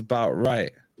 2-0 is about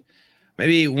right.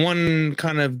 Maybe one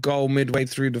kind of goal midway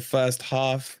through the first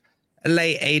half, a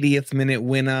late 80th minute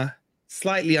winner,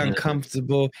 slightly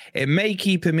uncomfortable. It may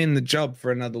keep him in the job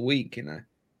for another week, you know.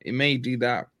 It may do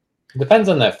that. Depends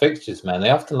on their fixtures, man.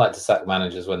 They often like to sack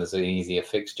managers when there's an easier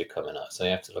fixture coming up. So you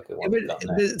have to look at what they've got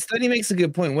there. Stoney makes a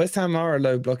good point. West Ham are a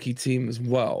low blocky team as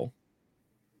well.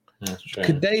 That's true.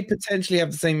 Could they potentially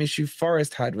have the same issue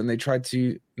Forest had when they tried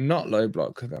to not low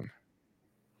block them?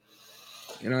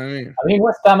 You know what I mean? I mean,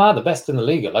 West Ham are the best in the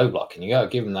league at low block, and you got to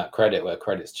give them that credit where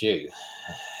credit's due.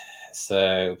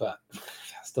 So, but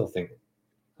I still think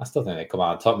they come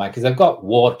out on top, man, because they've got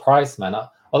Ward-Price, man.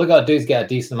 All they got to do is get a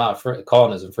decent amount of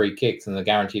corners and free kicks, and they're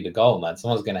guaranteed a goal, man.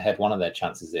 Someone's going to head one of their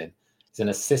chances in. It's an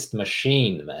assist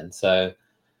machine, man. So,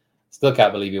 still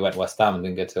can't believe he went West Ham and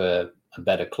didn't go to a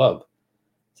better club.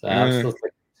 So, I'm still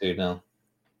thinking 2-0.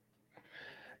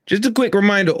 Just a quick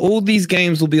reminder, all these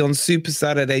games will be on Super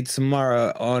Saturday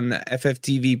tomorrow on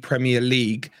FFTV Premier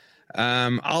League.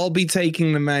 I'll be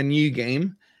taking the Man U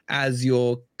game as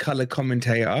your color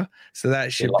commentator, so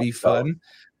that should be fun.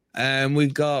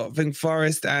 We've got, I think,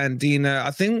 Forrest and Dina.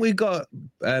 I think we got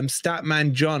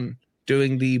Statman John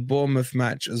doing the Bournemouth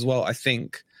match as well, I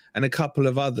think, and a couple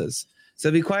of others. So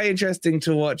it'll be quite interesting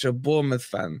to watch a Bournemouth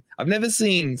fan. I've never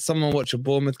seen someone watch a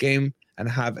Bournemouth game and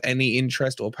have any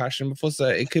interest or passion before, so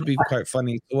it could be quite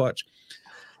funny to watch.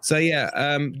 So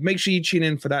yeah, make sure you tune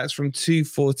in for that. It's from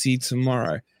 2:40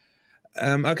 tomorrow.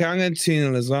 Okay, I'm going to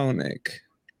 2-0 as well, Nick.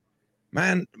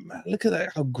 Man, look at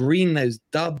that, how green those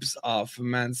dubs are for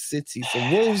Man City. So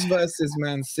Wolves versus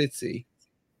Man City.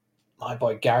 My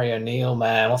boy Gary O'Neill,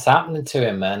 man. What's happening to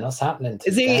him, man? What's happening to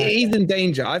him? He's in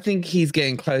danger. I think he's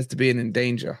getting close to being in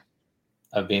danger.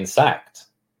 Of being sacked?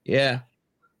 Yeah.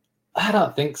 I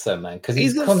don't think so, man. Because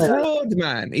he's a fraud,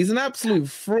 man. He's an absolute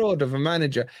fraud of a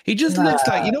manager. He just looks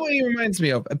like, you know what he reminds me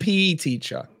of? A PE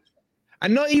teacher.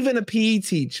 And not even a PE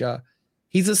teacher.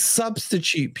 He's a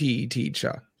substitute PE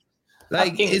teacher.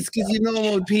 Like, it's because your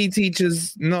normal PE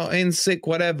teacher's not in, sick,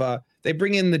 whatever. They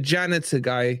bring in the janitor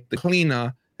guy, the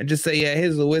cleaner, and just say, yeah,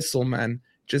 here's the whistle, man.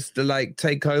 Just to, like,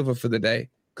 take over for the day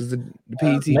because the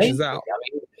PE teacher's out.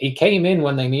 I mean, he came in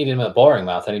when they needed him at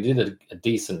Boringmouth, and he did a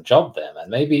decent job there, man.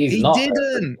 Maybe he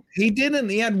didn't.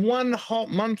 He had one hot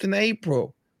month in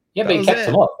April. Yeah, but he kept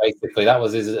him up, basically. That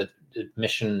was his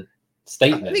mission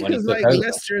statement. I think it was like over.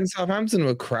 Leicester and Southampton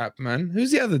were crap, man.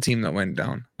 Who's the other team that went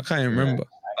down? I can't even remember.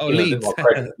 Oh, Leeds.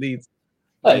 Leeds.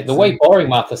 Like, the way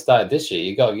Boringmouth has started this year,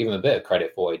 you got to give him a bit of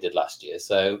credit for what he did last year.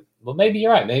 So, well, maybe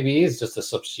you're right. Maybe he is just a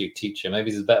substitute teacher.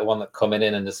 Maybe he's a better one that coming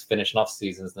in and just finishing off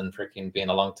seasons than freaking being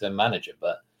a long-term manager.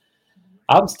 But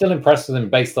I'm still impressed with him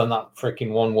based on that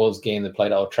freaking one Wolves game they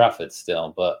played at Old Trafford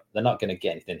still. But they're not going to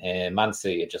get anything here. Man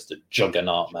City are just a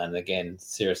juggernaut, man. They're getting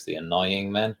seriously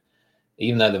annoying, man.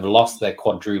 Even though they've lost their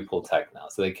quadruple tag now,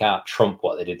 so they can't trump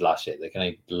what they did last year. They can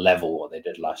only level what they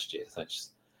did last year. So it's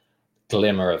just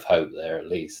glimmer of hope there at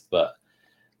least, but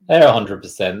they're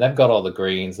 100%. They've got all the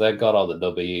greens, they've got all the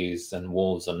W's, and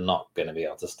Wolves are not going to be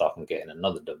able to stop them getting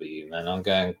another W, man. I'm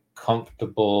going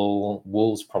comfortable.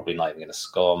 Wolves probably not even going to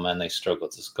score, man. They struggle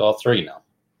to score. 3-0.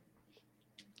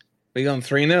 We going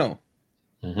 3-0?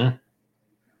 Mm-hmm.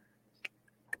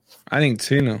 I think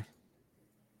 2-0.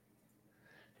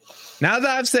 Now that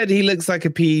I've said he looks like a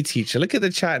PE teacher, look at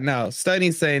the chat now.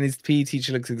 Stoney's saying his PE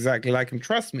teacher looks exactly like him.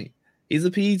 Trust me. He's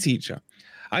a PE teacher.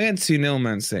 I get 2-0,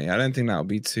 Man City. I don't think that'll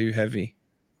be too heavy.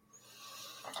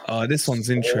 Oh, this one's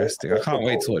interesting. I can't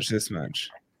wait to watch this match.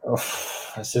 Oh,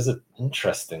 this is an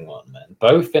interesting one, man.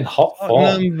 Both in hot form.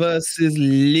 Tottenham versus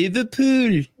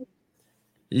Liverpool.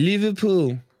 Liverpool.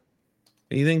 What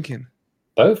are you thinking?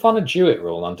 Both on a Jewett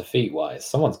rule on defeat-wise.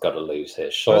 Someone's got to lose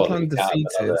here. Surely. Both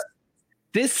undefeated.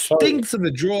 This stinks of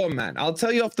a draw, man. I'll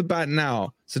tell you off the bat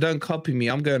now, so don't copy me.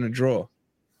 I'm going to draw.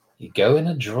 You go in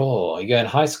a draw. You go in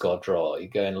high score draw. You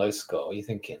go in low score. What are you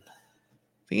thinking?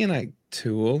 Thinking like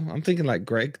 2-2. I'm thinking like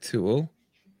Greg 2-2.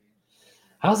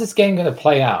 How's this game going to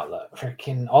play out? Like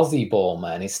freaking Aussie ball,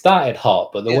 man. It started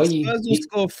hot, but the way you Spurs will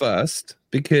score first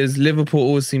because Liverpool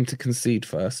always seem to concede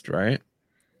first, right?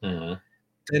 Mm-hmm.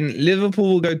 Then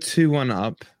Liverpool will go 2-1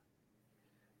 up,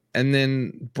 and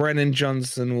then Brennan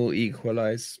Johnson will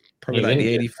equalize probably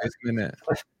the 85th minute.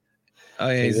 Oh,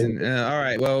 yeah, he's in. All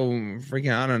right, well,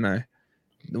 freaking, I don't know.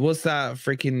 what's that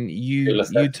freaking you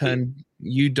turn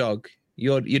you dog.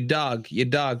 Your dog,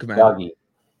 man. Doggy.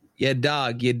 Your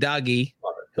doggy.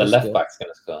 The left back's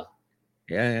going to score.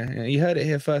 Yeah. You heard it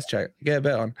here first, Jack. Get a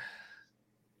bet on.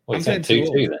 What, I'm saying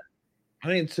 2-2 then? I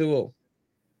think 2-2.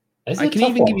 I can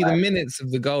even give you the minutes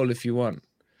of the goal if you want.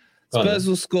 Spurs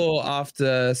will score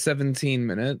after 17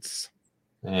 minutes.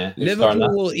 Yeah,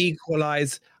 Liverpool will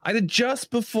equalize either just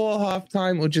before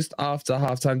halftime or just after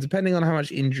halftime, depending on how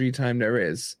much injury time there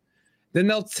is. Then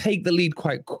they'll take the lead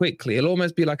quite quickly. It'll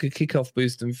almost be like a kickoff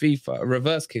boost in FIFA, a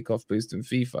reverse kickoff boost in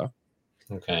FIFA.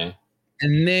 Okay.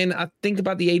 And then I think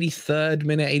about the 83rd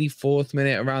minute, 84th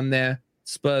minute, around there,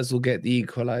 Spurs will get the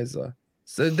equalizer.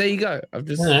 So there you go. I've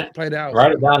just played out.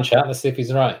 Write it down, chat. Let's see if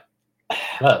he's right.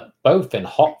 Look, both in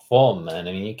hot form, man.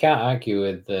 I mean, you can't argue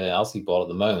with the Aussie ball at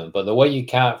the moment, but the way you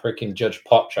can't freaking judge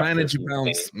Poch after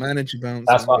manager bounce.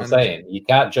 That's what I'm saying. You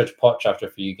can't judge Poch after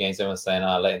a few games. Everyone's saying,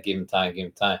 give him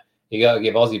time. You got to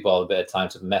give Aussie ball a bit of time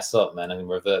to mess up, man, and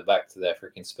revert back to their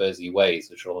freaking Spursy ways,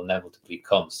 which will inevitably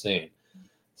come soon.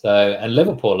 So, and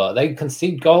Liverpool, like, they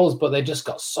concede goals, but they just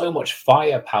got so much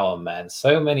firepower, man.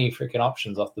 So many freaking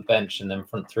options off the bench in them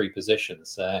front three positions.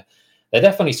 So they're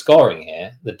definitely scoring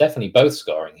here. They're definitely both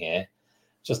scoring here.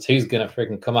 Just who's going to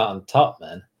freaking come out on top,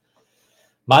 man?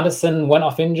 Maddison went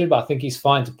off injured, but I think he's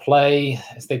fine to play.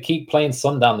 As they keep playing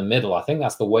Son down the middle, I think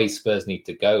that's the way Spurs need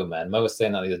to go, man. Mo was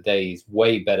saying that the other day, he's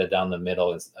way better down the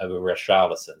middle over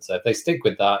Richarlison. So if they stick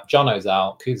with that, Jono's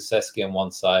out, Kulusevski on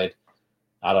one side.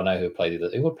 I don't know who would play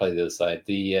the other side.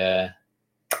 The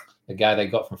guy they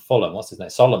got from Fulham, what's his name?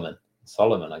 Solomon,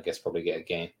 I guess, probably get a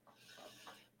game.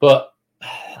 But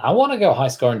I want to go high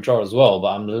scoring draw as well, but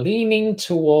I'm leaning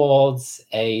towards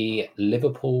a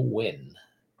Liverpool win.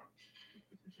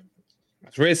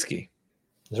 It's risky.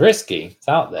 It's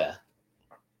out there.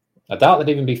 I doubt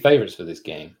they'd even be favourites for this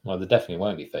game. Well, they definitely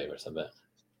won't be favourites, I bet.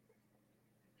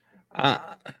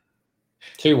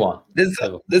 2-1.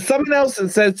 There's someone else that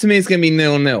says to me it's going to be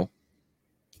 0-0.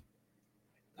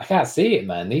 I can't see it,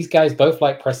 man. These guys both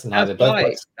like pressing high.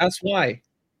 That's why.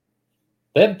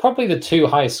 They're probably the two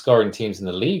highest scoring teams in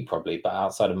the league, probably, but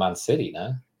outside of Man City,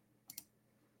 no?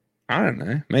 I don't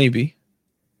know. Maybe.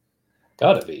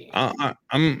 Gotta be. I'm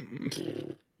going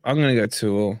to go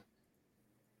 2-2.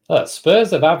 Look,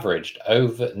 Spurs have averaged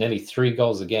over nearly 3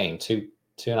 goals a game,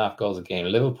 2.5 goals a game.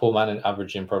 Liverpool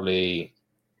averaging probably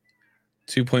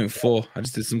 2.4. I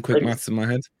just did some quick maths in my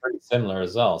head. Pretty similar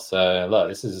as well. So look,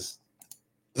 this is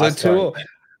so 2-2.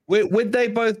 Would they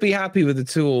both be happy with the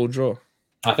 2-2 draw?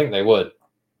 I think they would.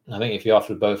 I think if you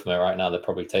offered both of them right now, they'd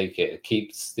probably take it. It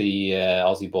keeps the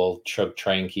Aussie ball chug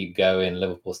train keep going.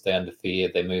 Liverpool stay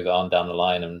undefeated. They move it on down the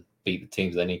line and beat the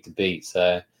teams they need to beat.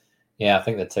 So yeah, I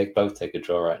think they'd both take a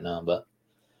draw right now. But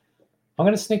I'm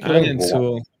going to sneak a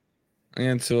Liverpool. I'm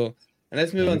going 2-2. And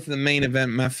let's move on to the main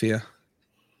event, Mafia.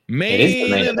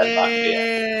 Main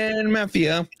event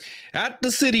Mafia at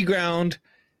the City Ground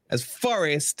as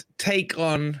Forest take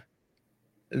on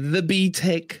the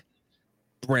B-Tech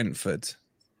Brentford,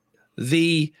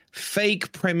 the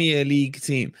fake Premier League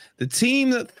team, the team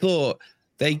that thought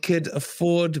they could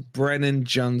afford Brennan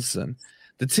Johnson,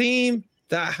 the team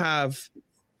that have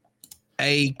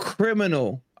a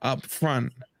criminal up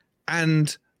front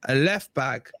and a left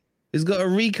back who's got a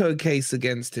Rico case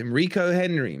against him, Rico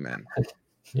Henry, man.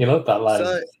 You love that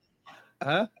line.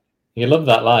 You love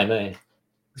that line, eh?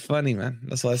 It's funny, man.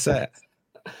 That's why I say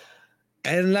it.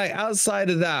 And like outside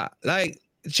of that, like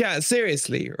chat,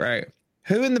 seriously, right?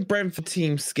 Who in the Brentford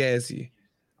team scares you?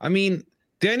 I mean,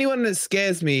 the only one that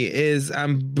scares me is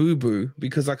Mbubu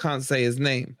because I can't say his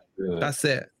name. That's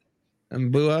it.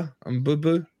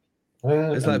 Mbubu.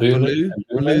 It's like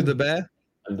Baloo the bear.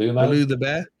 Baloo the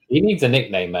bear. He needs a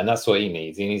nickname, man. That's what he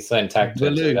needs. He needs something tagged to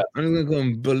Baloo. I'm gonna call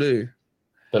him Baloo.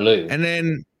 And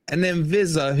then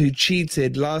Vizza, who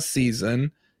cheated last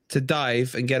season to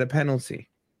dive and get a penalty.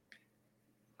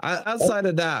 Outside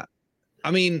of that,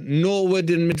 I mean, Norwood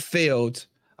in midfield.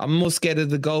 I'm more scared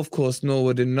of the golf course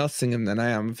Norwood in Nottingham than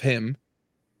I am of him.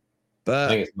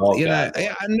 But you know,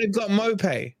 and they've got Mope.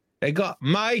 They got,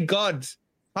 my God,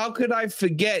 how could I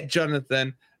forget,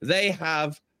 Jonathan? They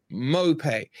have Mope.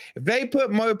 If they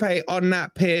put Mope on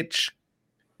that pitch,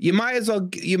 you might as well,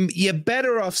 you're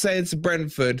better off saying to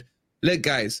Brentford, look,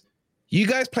 guys, you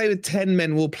guys play with 10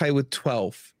 men, we'll play with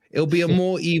 12. It'll be a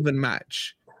more even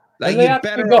match. Like, you're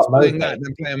better off doing that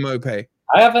than playing Mope.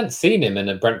 I haven't seen him in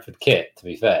a Brentford kit, to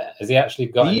be fair. Has he actually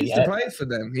got He used to play for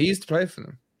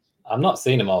them. I've not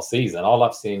seen him all season. All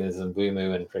I've seen is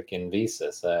Mbumu and freaking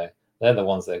Visa, so they're the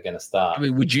ones that are going to start. I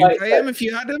mean, would you play him if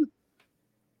you had him?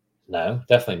 No,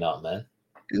 definitely not, man.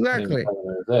 Exactly.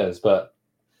 But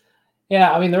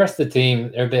Yeah, I mean, the rest of the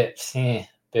team, they're a bit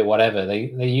whatever.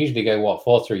 They usually go,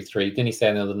 4-3-3. Didn't he say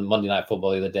on the Monday Night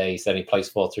Football the other day, he said he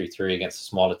plays 4-3-3 against a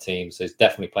smaller team, so he's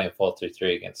definitely playing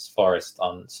 4-3-3 against Forest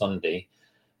on Sunday,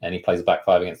 and he plays a back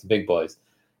five against the big boys.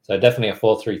 So definitely a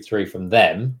 4-3-3 from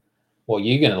them. What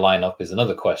you're going to line up is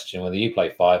another question, whether you play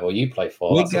 5 or you play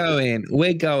 4.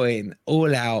 We're going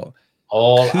all out.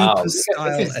 All Cooper out.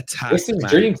 Style attack, this is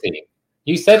man. dream team.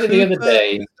 You said it the other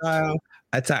day. Style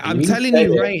attack. I'm telling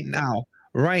you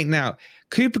right now,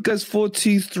 Cooper goes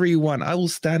 4-2-3-1. I will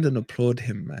stand and applaud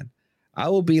him, man. I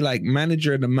will be like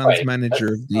manager of the month,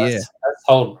 manager of the year. Let's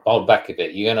hold back a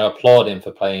bit. You're going to applaud him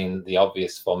for playing the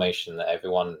obvious formation that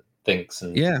everyone thinks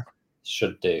and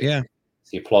should do. Yeah.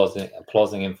 So you're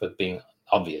applauding him for being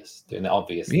obvious, doing the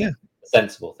obvious, the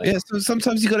sensible thing. Yeah. So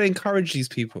sometimes you got to encourage these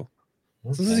people.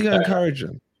 Sometimes you got to encourage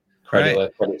them. Credit where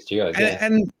credit's due, I guess.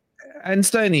 And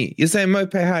Stoney, you're saying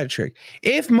Mope hat trick.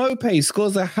 If Mope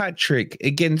scores a hat trick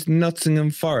against Nottingham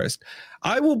Forest,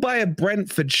 I will buy a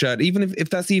Brentford shirt, even if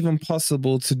that's even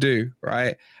possible to do,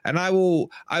 right? And I will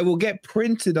get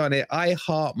printed on it, I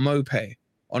heart Mope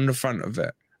on the front of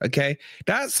it. Okay.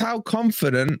 That's how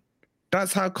confident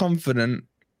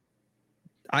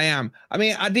I am. I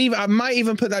mean, I might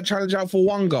even put that challenge out for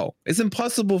 1 goal. It's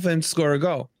impossible for him to score a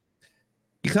goal.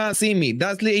 You can't see me.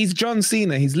 He's John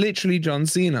Cena. He's literally John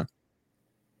Cena.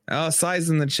 Oh, Si's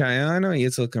in the chat. I know what you're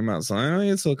talking about, Si.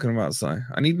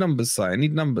 I need numbers, Si. I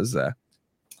need numbers there.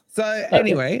 So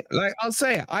anyway, like I'll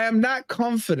say, I am that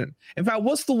confident. In fact,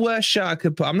 what's the worst shirt I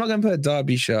could put? I'm not going to put a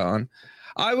Derby shirt on.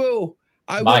 I will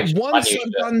once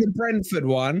I've done the Brentford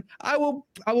one, I will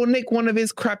nick one of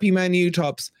his crappy Man U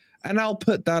tops and I'll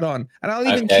put that on. And I'll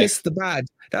even kiss the badge.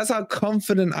 That's how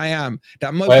confident I am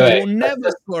that Mope will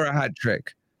never score a hat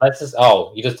trick.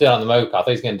 You just do it on the Mope. I thought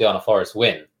he was going to do it on a Forest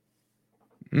win.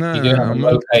 No, you're doing on the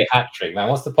Mope hat trick, man.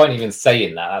 What's the point of even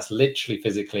saying that? That's literally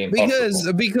physically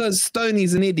impossible. Because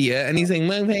Stoney's an idiot and he's saying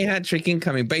Mope hat trick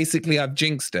incoming. Basically, I've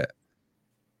jinxed it.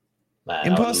 Man,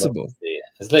 impossible.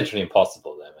 It's literally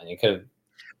impossible, though, man. You could have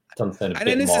done something. And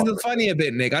then this is the funnier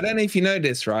bit, Nick. I don't know if you know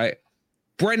this, right?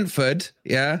 Brentford,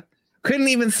 couldn't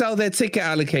even sell their ticket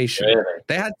allocation. Really?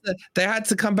 They had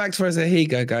to come back to us and say, "Here you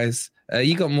go, guys.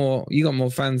 You got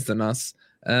more fans than us.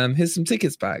 Here's some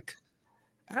tickets back."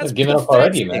 That's given up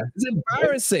already, man. It's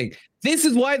embarrassing. This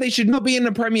is why they should not be in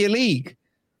the Premier League.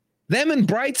 Them and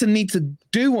Brighton need to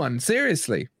do one,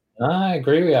 seriously. I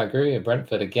agree with you.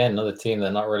 Brentford, again, another team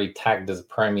that's not really tagged as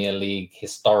Premier League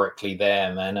historically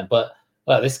there, man. But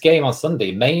this game on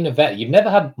Sunday, main event, you've never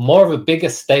had more of a bigger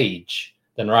stage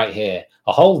than right here.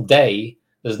 A whole day,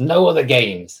 there's no other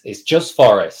games. It's just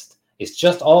Forest. It's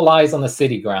just all eyes on the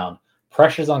City ground.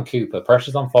 Pressure's on Cooper,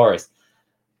 pressure's on Forest.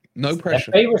 No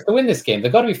pressure. They're favourites to win this game.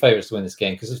 They've got to be favourites to win this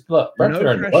game because look, Brentford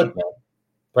are in the mud, man.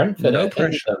 Brentford are in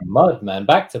the mud, man.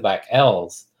 Back-to-back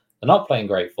L's. They're not playing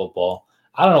great football.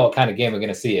 I don't know what kind of game we're going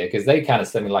to see here because they kind of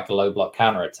sent me like a low-block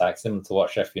counter-attack, similar to what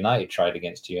Sheffield United tried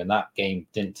against you, and that game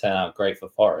didn't turn out great for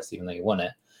Forest, even though you won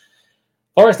it.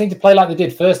 Forest need to play like they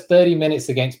did first 30 minutes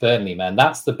against Burnley, man.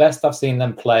 That's the best I've seen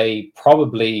them play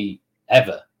probably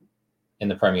ever in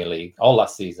the Premier League, all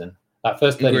last season. That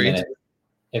first 30 minutes.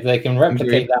 If they can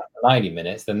replicate that for 90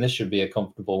 minutes, then this should be a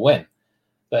comfortable win.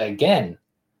 But again,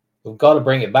 we've got to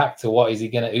bring it back to who's he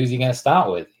going to start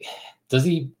with? Does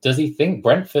he think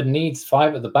Brentford needs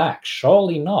 5 at the back?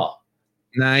 Surely not.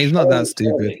 Nah, he's not that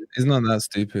stupid. He's not that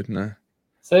stupid, no.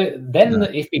 So then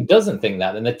if he doesn't think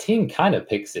that, then the team kind of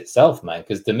picks itself, man,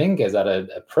 because Dominguez had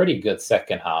a pretty good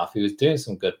second half. He was doing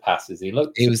some good passes. He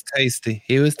was tasty.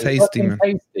 He was tasty, man.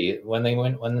 Tasty when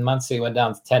the Man City went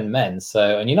down to 10 men.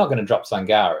 So, and you're not going to drop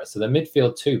Sangara. So the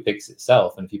midfield 2 picks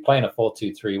itself. And if you're playing a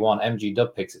 4-2-3-1, MG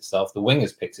Dub picks itself. The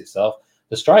wingers picks itself.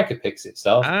 The striker picks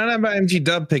itself. I don't know about MG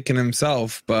Dub picking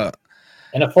himself, but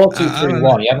in a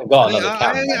 4-2-3-1, you haven't got another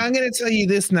I'm going to tell you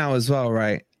this now as well,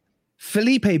 right?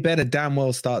 Felipe better damn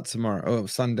well start tomorrow or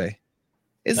Sunday.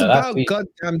 It's about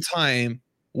goddamn time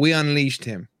we unleashed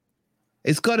him.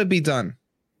 It's got to be done.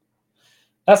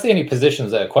 That's the only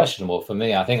positions that are questionable for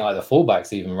me. I think like the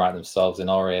fullbacks even write themselves in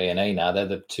Aurier and A now. They're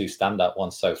the 2 stand-up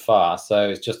ones so far.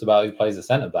 So it's just about who plays the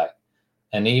centre-back.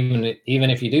 And even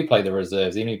if you do play the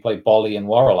reserves, even if you play Bolly and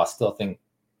Worrell, I still think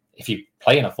if you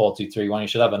play in a 4-2-3-1, you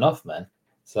should have enough, man.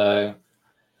 So...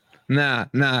 Nah.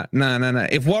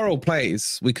 If Worrell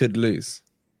plays, we could lose.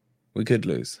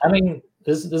 I mean,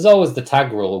 there's always the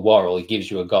tag rule of Worrell. He gives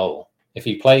you a goal. If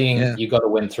you're playing, you've got to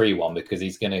win 3-1 because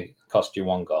he's going to cost you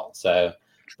 1 goal. So,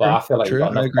 but I feel like you've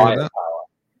got enough firepower.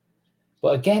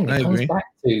 But again, it comes back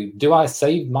to, do I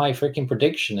save my freaking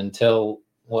prediction until,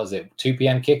 2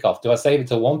 p.m. kickoff? Do I save it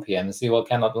till 1 p.m. and see what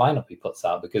kind of lineup he puts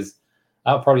out? Because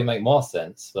that would probably make more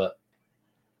sense. But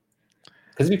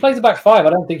Because if he plays a back five, I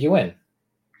don't think you win.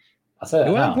 I say that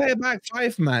He now. won't play a back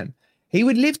five, man. He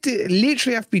would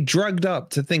literally have to be drugged up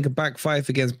to think a back five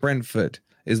against Brentford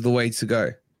is the way to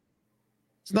go.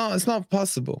 It's not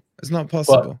possible. It's not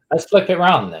possible. But let's flip it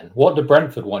around then. What do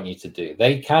Brentford want you to do?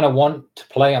 They kind of want to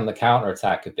play on the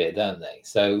counter-attack a bit, don't they?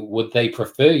 So would they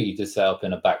prefer you to set up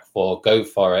in a back four, go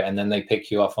for it, and then they pick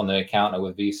you off on the counter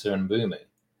with Visa and Bumu?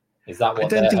 Is that what I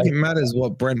don't think it matters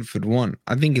what Brentford want.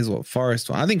 I think it's what Forest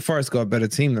want. I think Forest got a better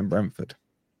team than Brentford.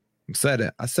 I said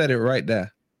it right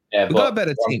there. Yeah, we got a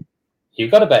better team.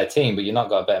 You've got a better team, but you've not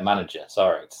got a better manager.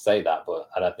 Sorry to say that, but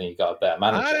I don't think you've got a better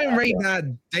manager. I don't rate that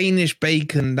Danish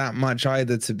bacon that much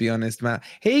either, to be honest, man.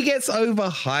 He gets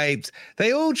overhyped.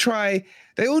 They all try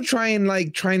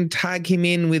and tag him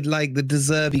in with like the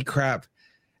deservy crap.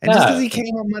 And just because he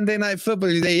came on Monday Night Football,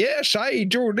 he's like, yes, I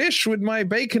drew this with my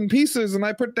bacon pieces and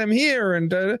I put them here.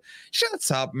 And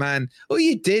shut up, man. All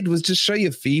you did was just show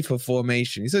your FIFA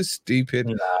formation. You're so stupid.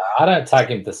 Nah, I don't tag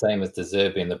him the same as De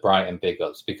Zerbi and the Brighton big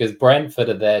ups because Brentford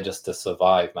are there just to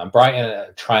survive, man. Brighton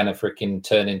are trying to freaking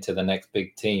turn into the next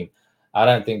big team. I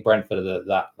don't think Brentford are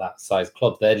that size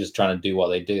club. They're just trying to do what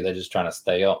they do. They're just trying to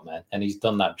stay up, man. And he's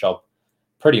done that job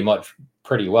pretty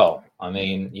well. I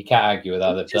mean, you can't argue with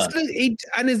how they've done.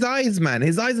 And his eyes, man.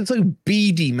 His eyes are so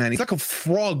beady, man. He's like a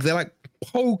frog. They're like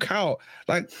poke out.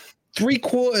 Like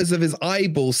 3/4 of his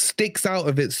eyeball sticks out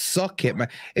of its socket, man.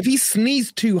 If he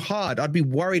sneezed too hard, I'd be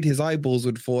worried his eyeballs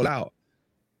would fall out.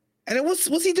 And then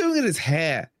what's he doing with his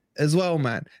hair as well,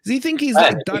 man? Does he think he's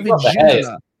like David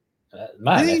Ginola?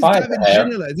 Man,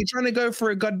 Is he trying to go for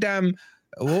a goddamn...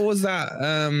 What was that?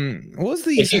 What was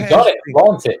the? If you got it,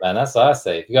 flaunt it, man. That's what I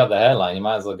say. If you got the hairline, you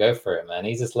might as well go for it, man.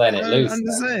 He's just letting it loose. I'm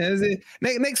just saying.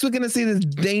 Next, we're gonna see this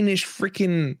Danish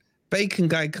freaking bacon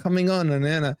guy coming on, and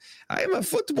then I am a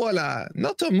footballer,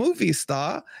 not a movie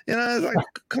star. You know, it's like,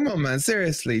 come on, man.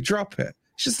 Seriously, drop it.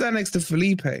 Should stand next to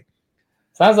Felipe.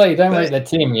 Sounds like you don't rate their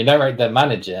team, you don't rate their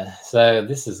manager. So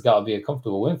this has got to be a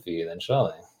comfortable win for you, then,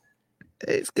 surely.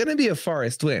 It's gonna be a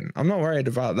Forest win. I'm not worried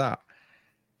about that.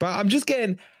 But I'm just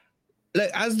getting, like,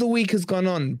 as the week has gone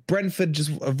on, Brentford just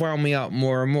wound me up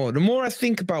more and more. The more I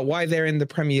think about why they're in the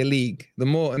Premier League, the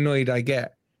more annoyed I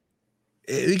get.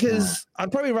 Because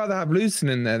I'd probably rather have Luton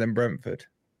in there than Brentford.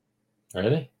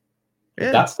 Really?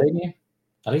 Yeah. That stadium?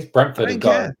 At least Brentford have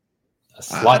got a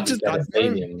slightly better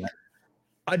stadium.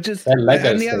 And the stadium.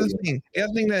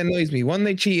 other thing that annoys me, one,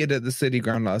 they cheated at the City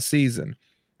Ground last season.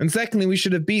 And secondly, we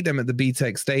should have beat them at the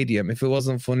BTEC Stadium if it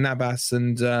wasn't for Navas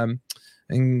and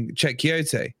Czech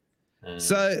Kyoto.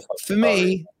 So for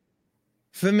me,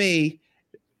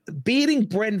 beating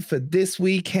Brentford this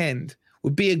weekend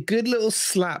would be a good little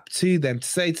slap to them to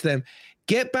say to them,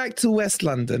 get back to West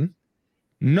London,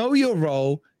 know your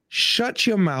role, shut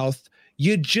your mouth.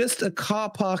 You're just a car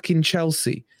park in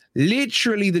Chelsea.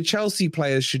 Literally, the Chelsea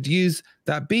players should use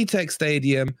that BTEC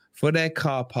Stadium for their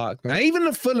car park, man. Even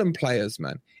the Fulham players,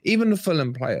 man. It'd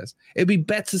be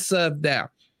better served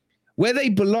there. Where they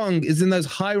belong is in those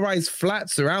high-rise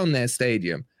flats around their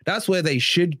stadium. That's where they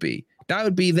should be. That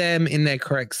would be them in their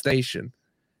correct station.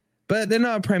 But they're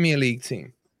not a Premier League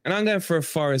team. And I'm going for a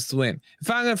Forest win. If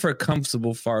I'm going for a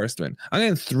comfortable Forest win, I'm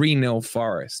going 3-0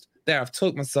 Forest. There, I've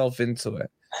talked myself into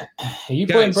it. Are you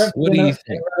putting Brentford what do you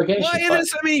think? Why are there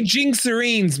so many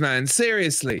jinxereens, man?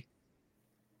 Seriously.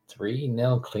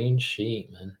 3-0 clean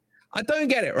sheet, man. I don't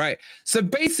get it, right? So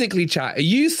basically, chat, are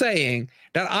you saying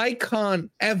that I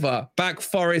can't ever back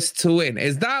Forest to win?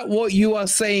 Is that what you are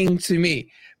saying to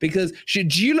me? Because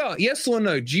should you lot, yes or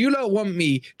no, do you lot want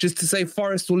me just to say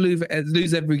Forest will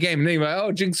lose every game? And then you're like,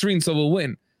 oh, jinxereen, so we'll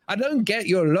win. I don't get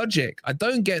your logic. I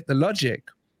don't get the logic.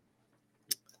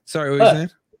 Sorry, what were you saying?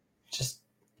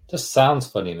 Just sounds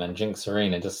funny, man.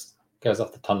 Jinxereen, it just goes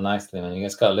off the tongue nicely, man. You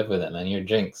just got to live with it, man. You're a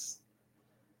jinx.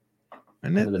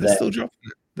 And they're still dropping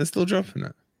it. They're still dropping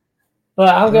it.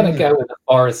 Well, I'm going to go with the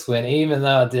Forest win, even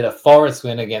though I did a Forest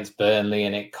win against Burnley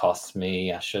and it cost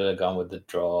me. I should have gone with the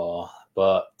draw.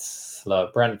 But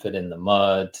look, Brentford in the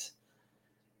mud.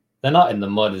 They're not in the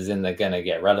mud as in they're going to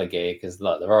get relegated because,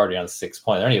 look, they're already on 6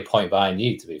 points. They're only a point behind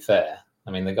you, to be fair.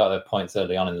 I mean, they got their points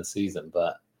early on in the season,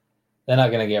 but they're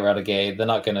not going to get relegated. They're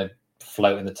not going to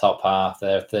float in the top half.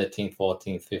 They're 13th,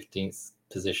 14th, 15th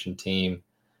position team.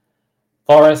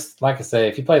 Forest, like I say,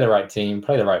 if you play the right team,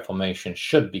 play the right formation,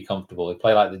 should be comfortable. They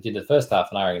play like they did the first half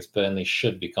an hour against Burnley,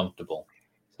 should be comfortable.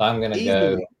 So I'm going to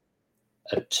go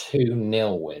a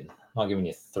 2-0 win. I'm not giving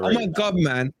you 3. Oh my God,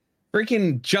 man.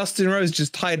 Freaking Justin Rose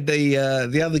just tied the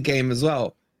other game as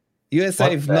well.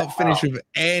 USA have not finished with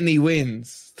any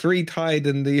wins. 3 tied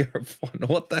in the Europe one.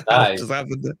 What the hell just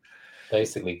happened?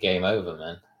 Basically game over,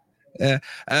 man.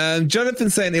 Yeah. Jonathan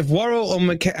saying if Worrell or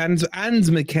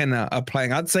and McKenna are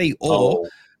playing, I'd say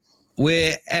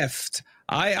we're effed.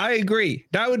 I agree.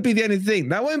 That would be the only thing.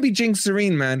 That won't be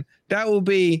Jinxerine, man. That will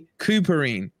be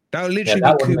Cooperine. That will literally be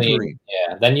Cooperine.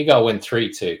 Then you got to win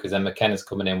 3-2 because then McKenna's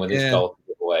coming in with his goal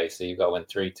away, so you got to win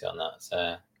 3-2 on that.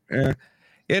 So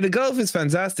yeah, the golf is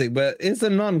fantastic, but it's a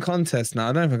non-contest now.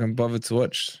 I don't know if I can bother to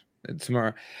watch it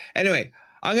tomorrow. Anyway,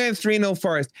 I'm going 3-0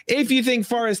 Forest. If you think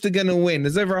Forest are going to win,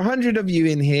 there's over 100 of you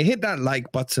in here. Hit that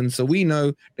like button so we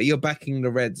know that you're backing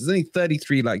the Reds. There's only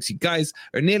 33 likes. You guys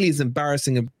are nearly as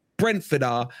embarrassing as Brentford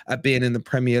are at being in the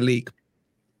Premier League.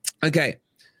 Okay,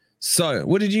 so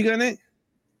what did you go, Nick?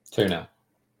 2-0.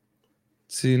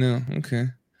 2-0, okay.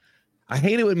 I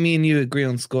hate it when me and you agree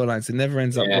on scorelines. It never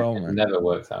ends up well, man. It never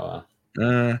works out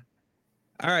well.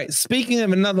 All right, speaking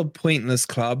of another pointless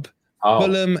club,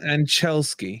 Fulham and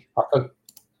Chelsea.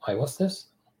 Wait, what's this?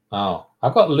 Oh,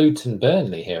 I've got Luton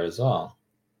Burnley here as well.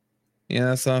 Yeah,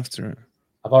 that's after it.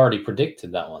 I've already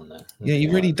predicted that one then. Yeah,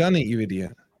 you've already done it, you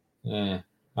idiot. Yeah.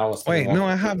 Wait, no,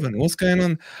 I haven't. What's going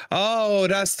on? Oh,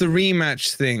 that's the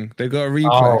rematch thing. They got a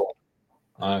replay.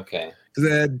 Oh, okay.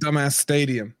 Their dumbass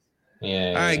stadium. Yeah.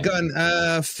 All right, go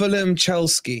on. Fulham,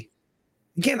 Chelsea.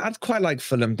 Again, I'd quite like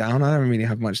Fulham down. I don't really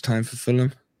have much time for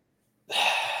Fulham.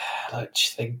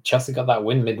 Chelsea got that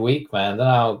win midweek, man.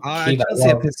 Then Chelsea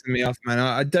are pissing me off, man.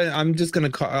 I'm just gonna.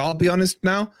 I'll be honest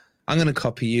now. I'm gonna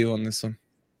copy you on this one.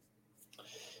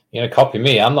 You're gonna copy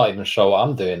me? I'm not even sure what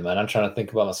I'm doing, man. I'm trying to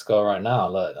think about my score right now.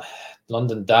 Look,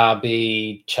 London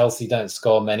derby. Chelsea don't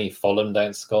score many. Fulham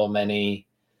don't score many.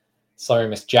 Sorry,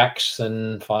 Miss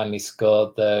Jackson finally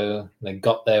scored though. They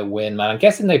got their win, man. I'm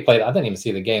guessing they played. I didn't even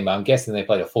see the game, but I'm guessing they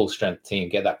played a full strength team,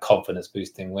 get that confidence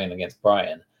boosting win against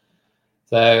Brighton.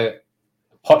 So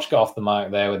Poch got off the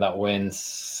mark there with that win.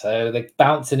 So they're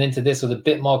bouncing into this with a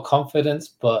bit more confidence,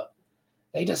 but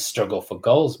they just struggle for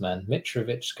goals, man.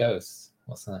 Mitrovic ghosts.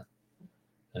 What's that?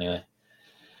 Anyway.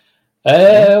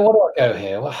 What do I go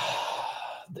here? Well,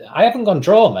 I haven't gone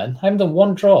draw, man. I haven't done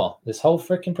one draw. This whole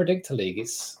freaking Predictor League.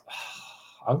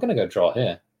 I'm going to go draw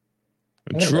here.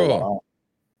 A draw. All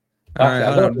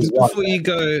right, just before you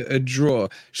go a draw,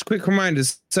 just quick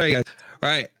reminders. Sorry, guys. All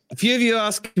right. A few of you are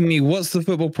asking me what's the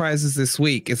football prizes this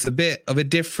week. It's a bit of a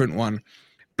different one.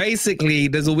 Basically,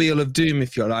 there's a wheel of doom,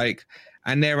 if you like,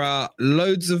 and there are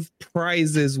loads of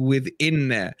prizes within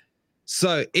there.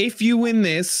 So if you win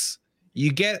this,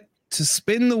 you get to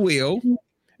spin the wheel,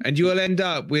 and you will end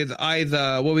up with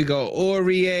either what we got: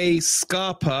 Aurier,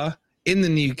 Scarpa in the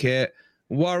new kit,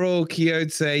 Worrell,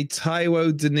 Quixote,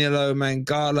 Taiwo, Danilo,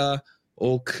 Mangala,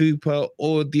 or Cooper,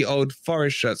 or the Old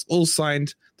Forest shirts, all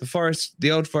signed.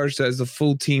 The Old Forest shirt is the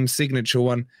full team signature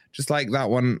one, just like that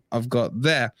one I've got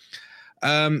there.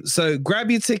 So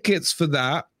grab your tickets for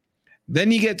that.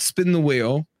 Then you get to spin the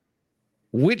wheel.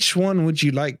 Which one would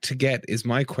you like to get is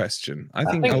my question. I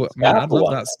think I'd love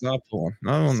that Scarpa one.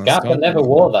 Scarpa never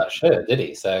wore that shirt, did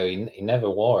he? So he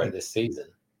never wore it this season.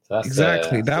 So that's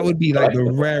exactly. That would be like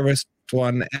the rarest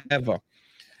one ever.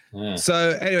 Yeah.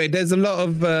 So anyway, there's a lot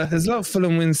of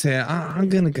Fulham wins here. I'm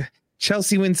gonna go.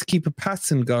 Chelsea wins to keep a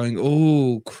pattern going.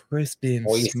 Oh, Chris being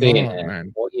what are you smart, seeing,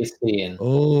 man. What are you seeing?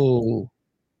 Oh.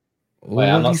 Wait,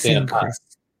 I'm not seeing a pattern.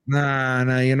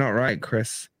 No, you're not right,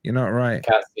 Chris. You're not right.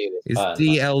 Can't see this it's pattern.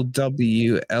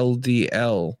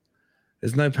 DLWLDL.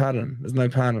 There's no pattern.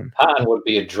 Pattern would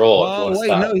be a draw. Oh, wait,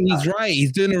 no, he's right.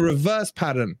 He's doing a reverse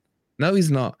pattern. No, he's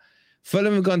not.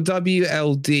 Fulham have gone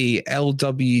WLD,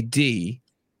 LWD.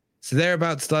 So they're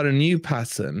about to start a new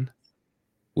pattern,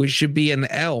 which should be an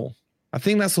L. I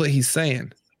think that's what he's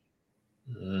saying.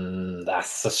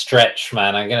 That's a stretch,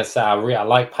 man. I'm going to say I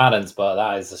like patterns, but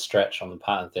that is a stretch on the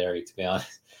pattern theory, to be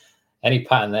honest. Any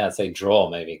pattern there, I'd say draw,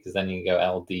 maybe, because then you can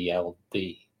go LD, LD.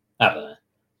 I don't know.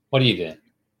 What are you doing?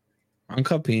 I'm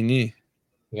copying you.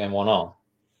 You're going 1-0.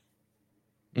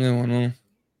 I'm going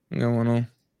 1-0.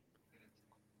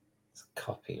 It's a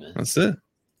copy, man. That's it.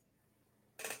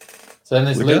 So then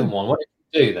there's Luton one. What did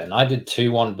you do then? I did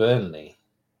 2-1 Burnley.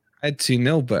 I had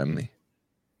 2-0 Burnley.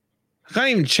 I can't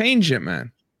even change it,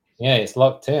 man. Yeah, it's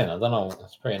locked in. I don't know.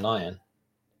 It's pretty annoying.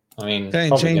 I mean,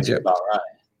 can't change it. About right.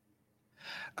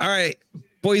 All right,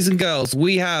 boys and girls,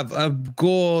 we have a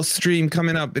Gore stream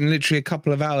coming up in literally a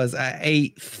couple of hours at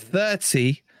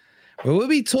 8:30. Where we'll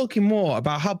be talking more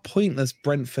about how pointless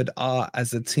Brentford are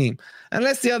as a team.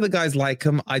 Unless the other guys like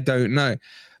them, I don't know.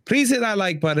 Please hit that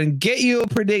like button. Get your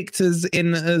predictors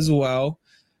in as well.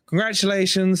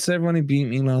 Congratulations to everyone who beat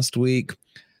me last week.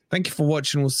 Thank you for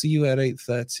watching. We'll see you at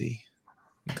 8:30.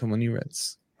 Come on, you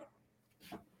Reds.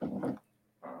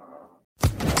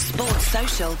 Sports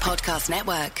Social Podcast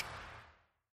Network.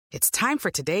 It's time for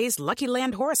today's Lucky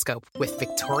Land horoscope with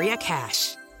Victoria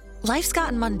Cash. Life's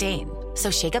gotten mundane,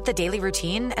 so shake up the daily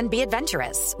routine and be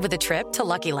adventurous with a trip to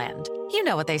Lucky Land. You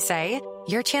know what they say,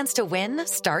 your chance to win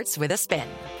starts with a spin.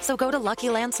 So go to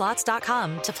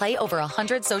LuckyLandSlots.com to play over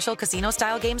 100 social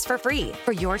casino-style games for free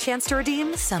for your chance to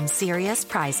redeem some serious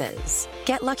prizes.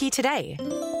 Get lucky today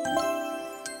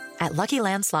at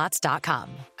LuckyLandSlots.com.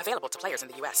 Available to players in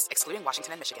the U.S., excluding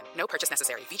Washington and Michigan. No purchase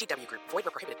necessary. VGW Group. Void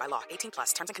where prohibited by law. 18+.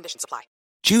 Terms and conditions apply.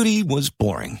 Judy was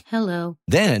boring. Hello.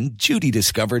 Then Judy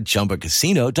discovered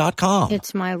ChumbaCasino.com.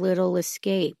 It's my little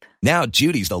escape. Now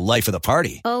Judy's the life of the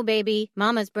party. Oh, baby,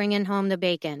 mama's bringing home the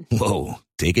bacon. Whoa,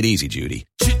 take it easy, Judy.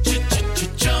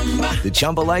 The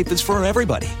Chumba life is for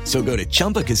everybody. So go to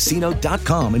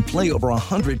ChumbaCasino.com and play over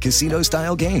 100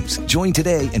 casino-style games. Join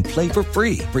today and play for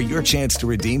free for your chance to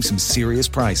redeem some serious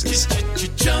prizes.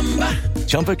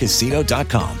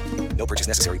 ChumbaCasino.com. No purchase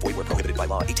necessary. Void where prohibited by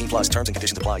law. 18+. Terms and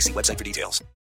conditions apply. See website for details.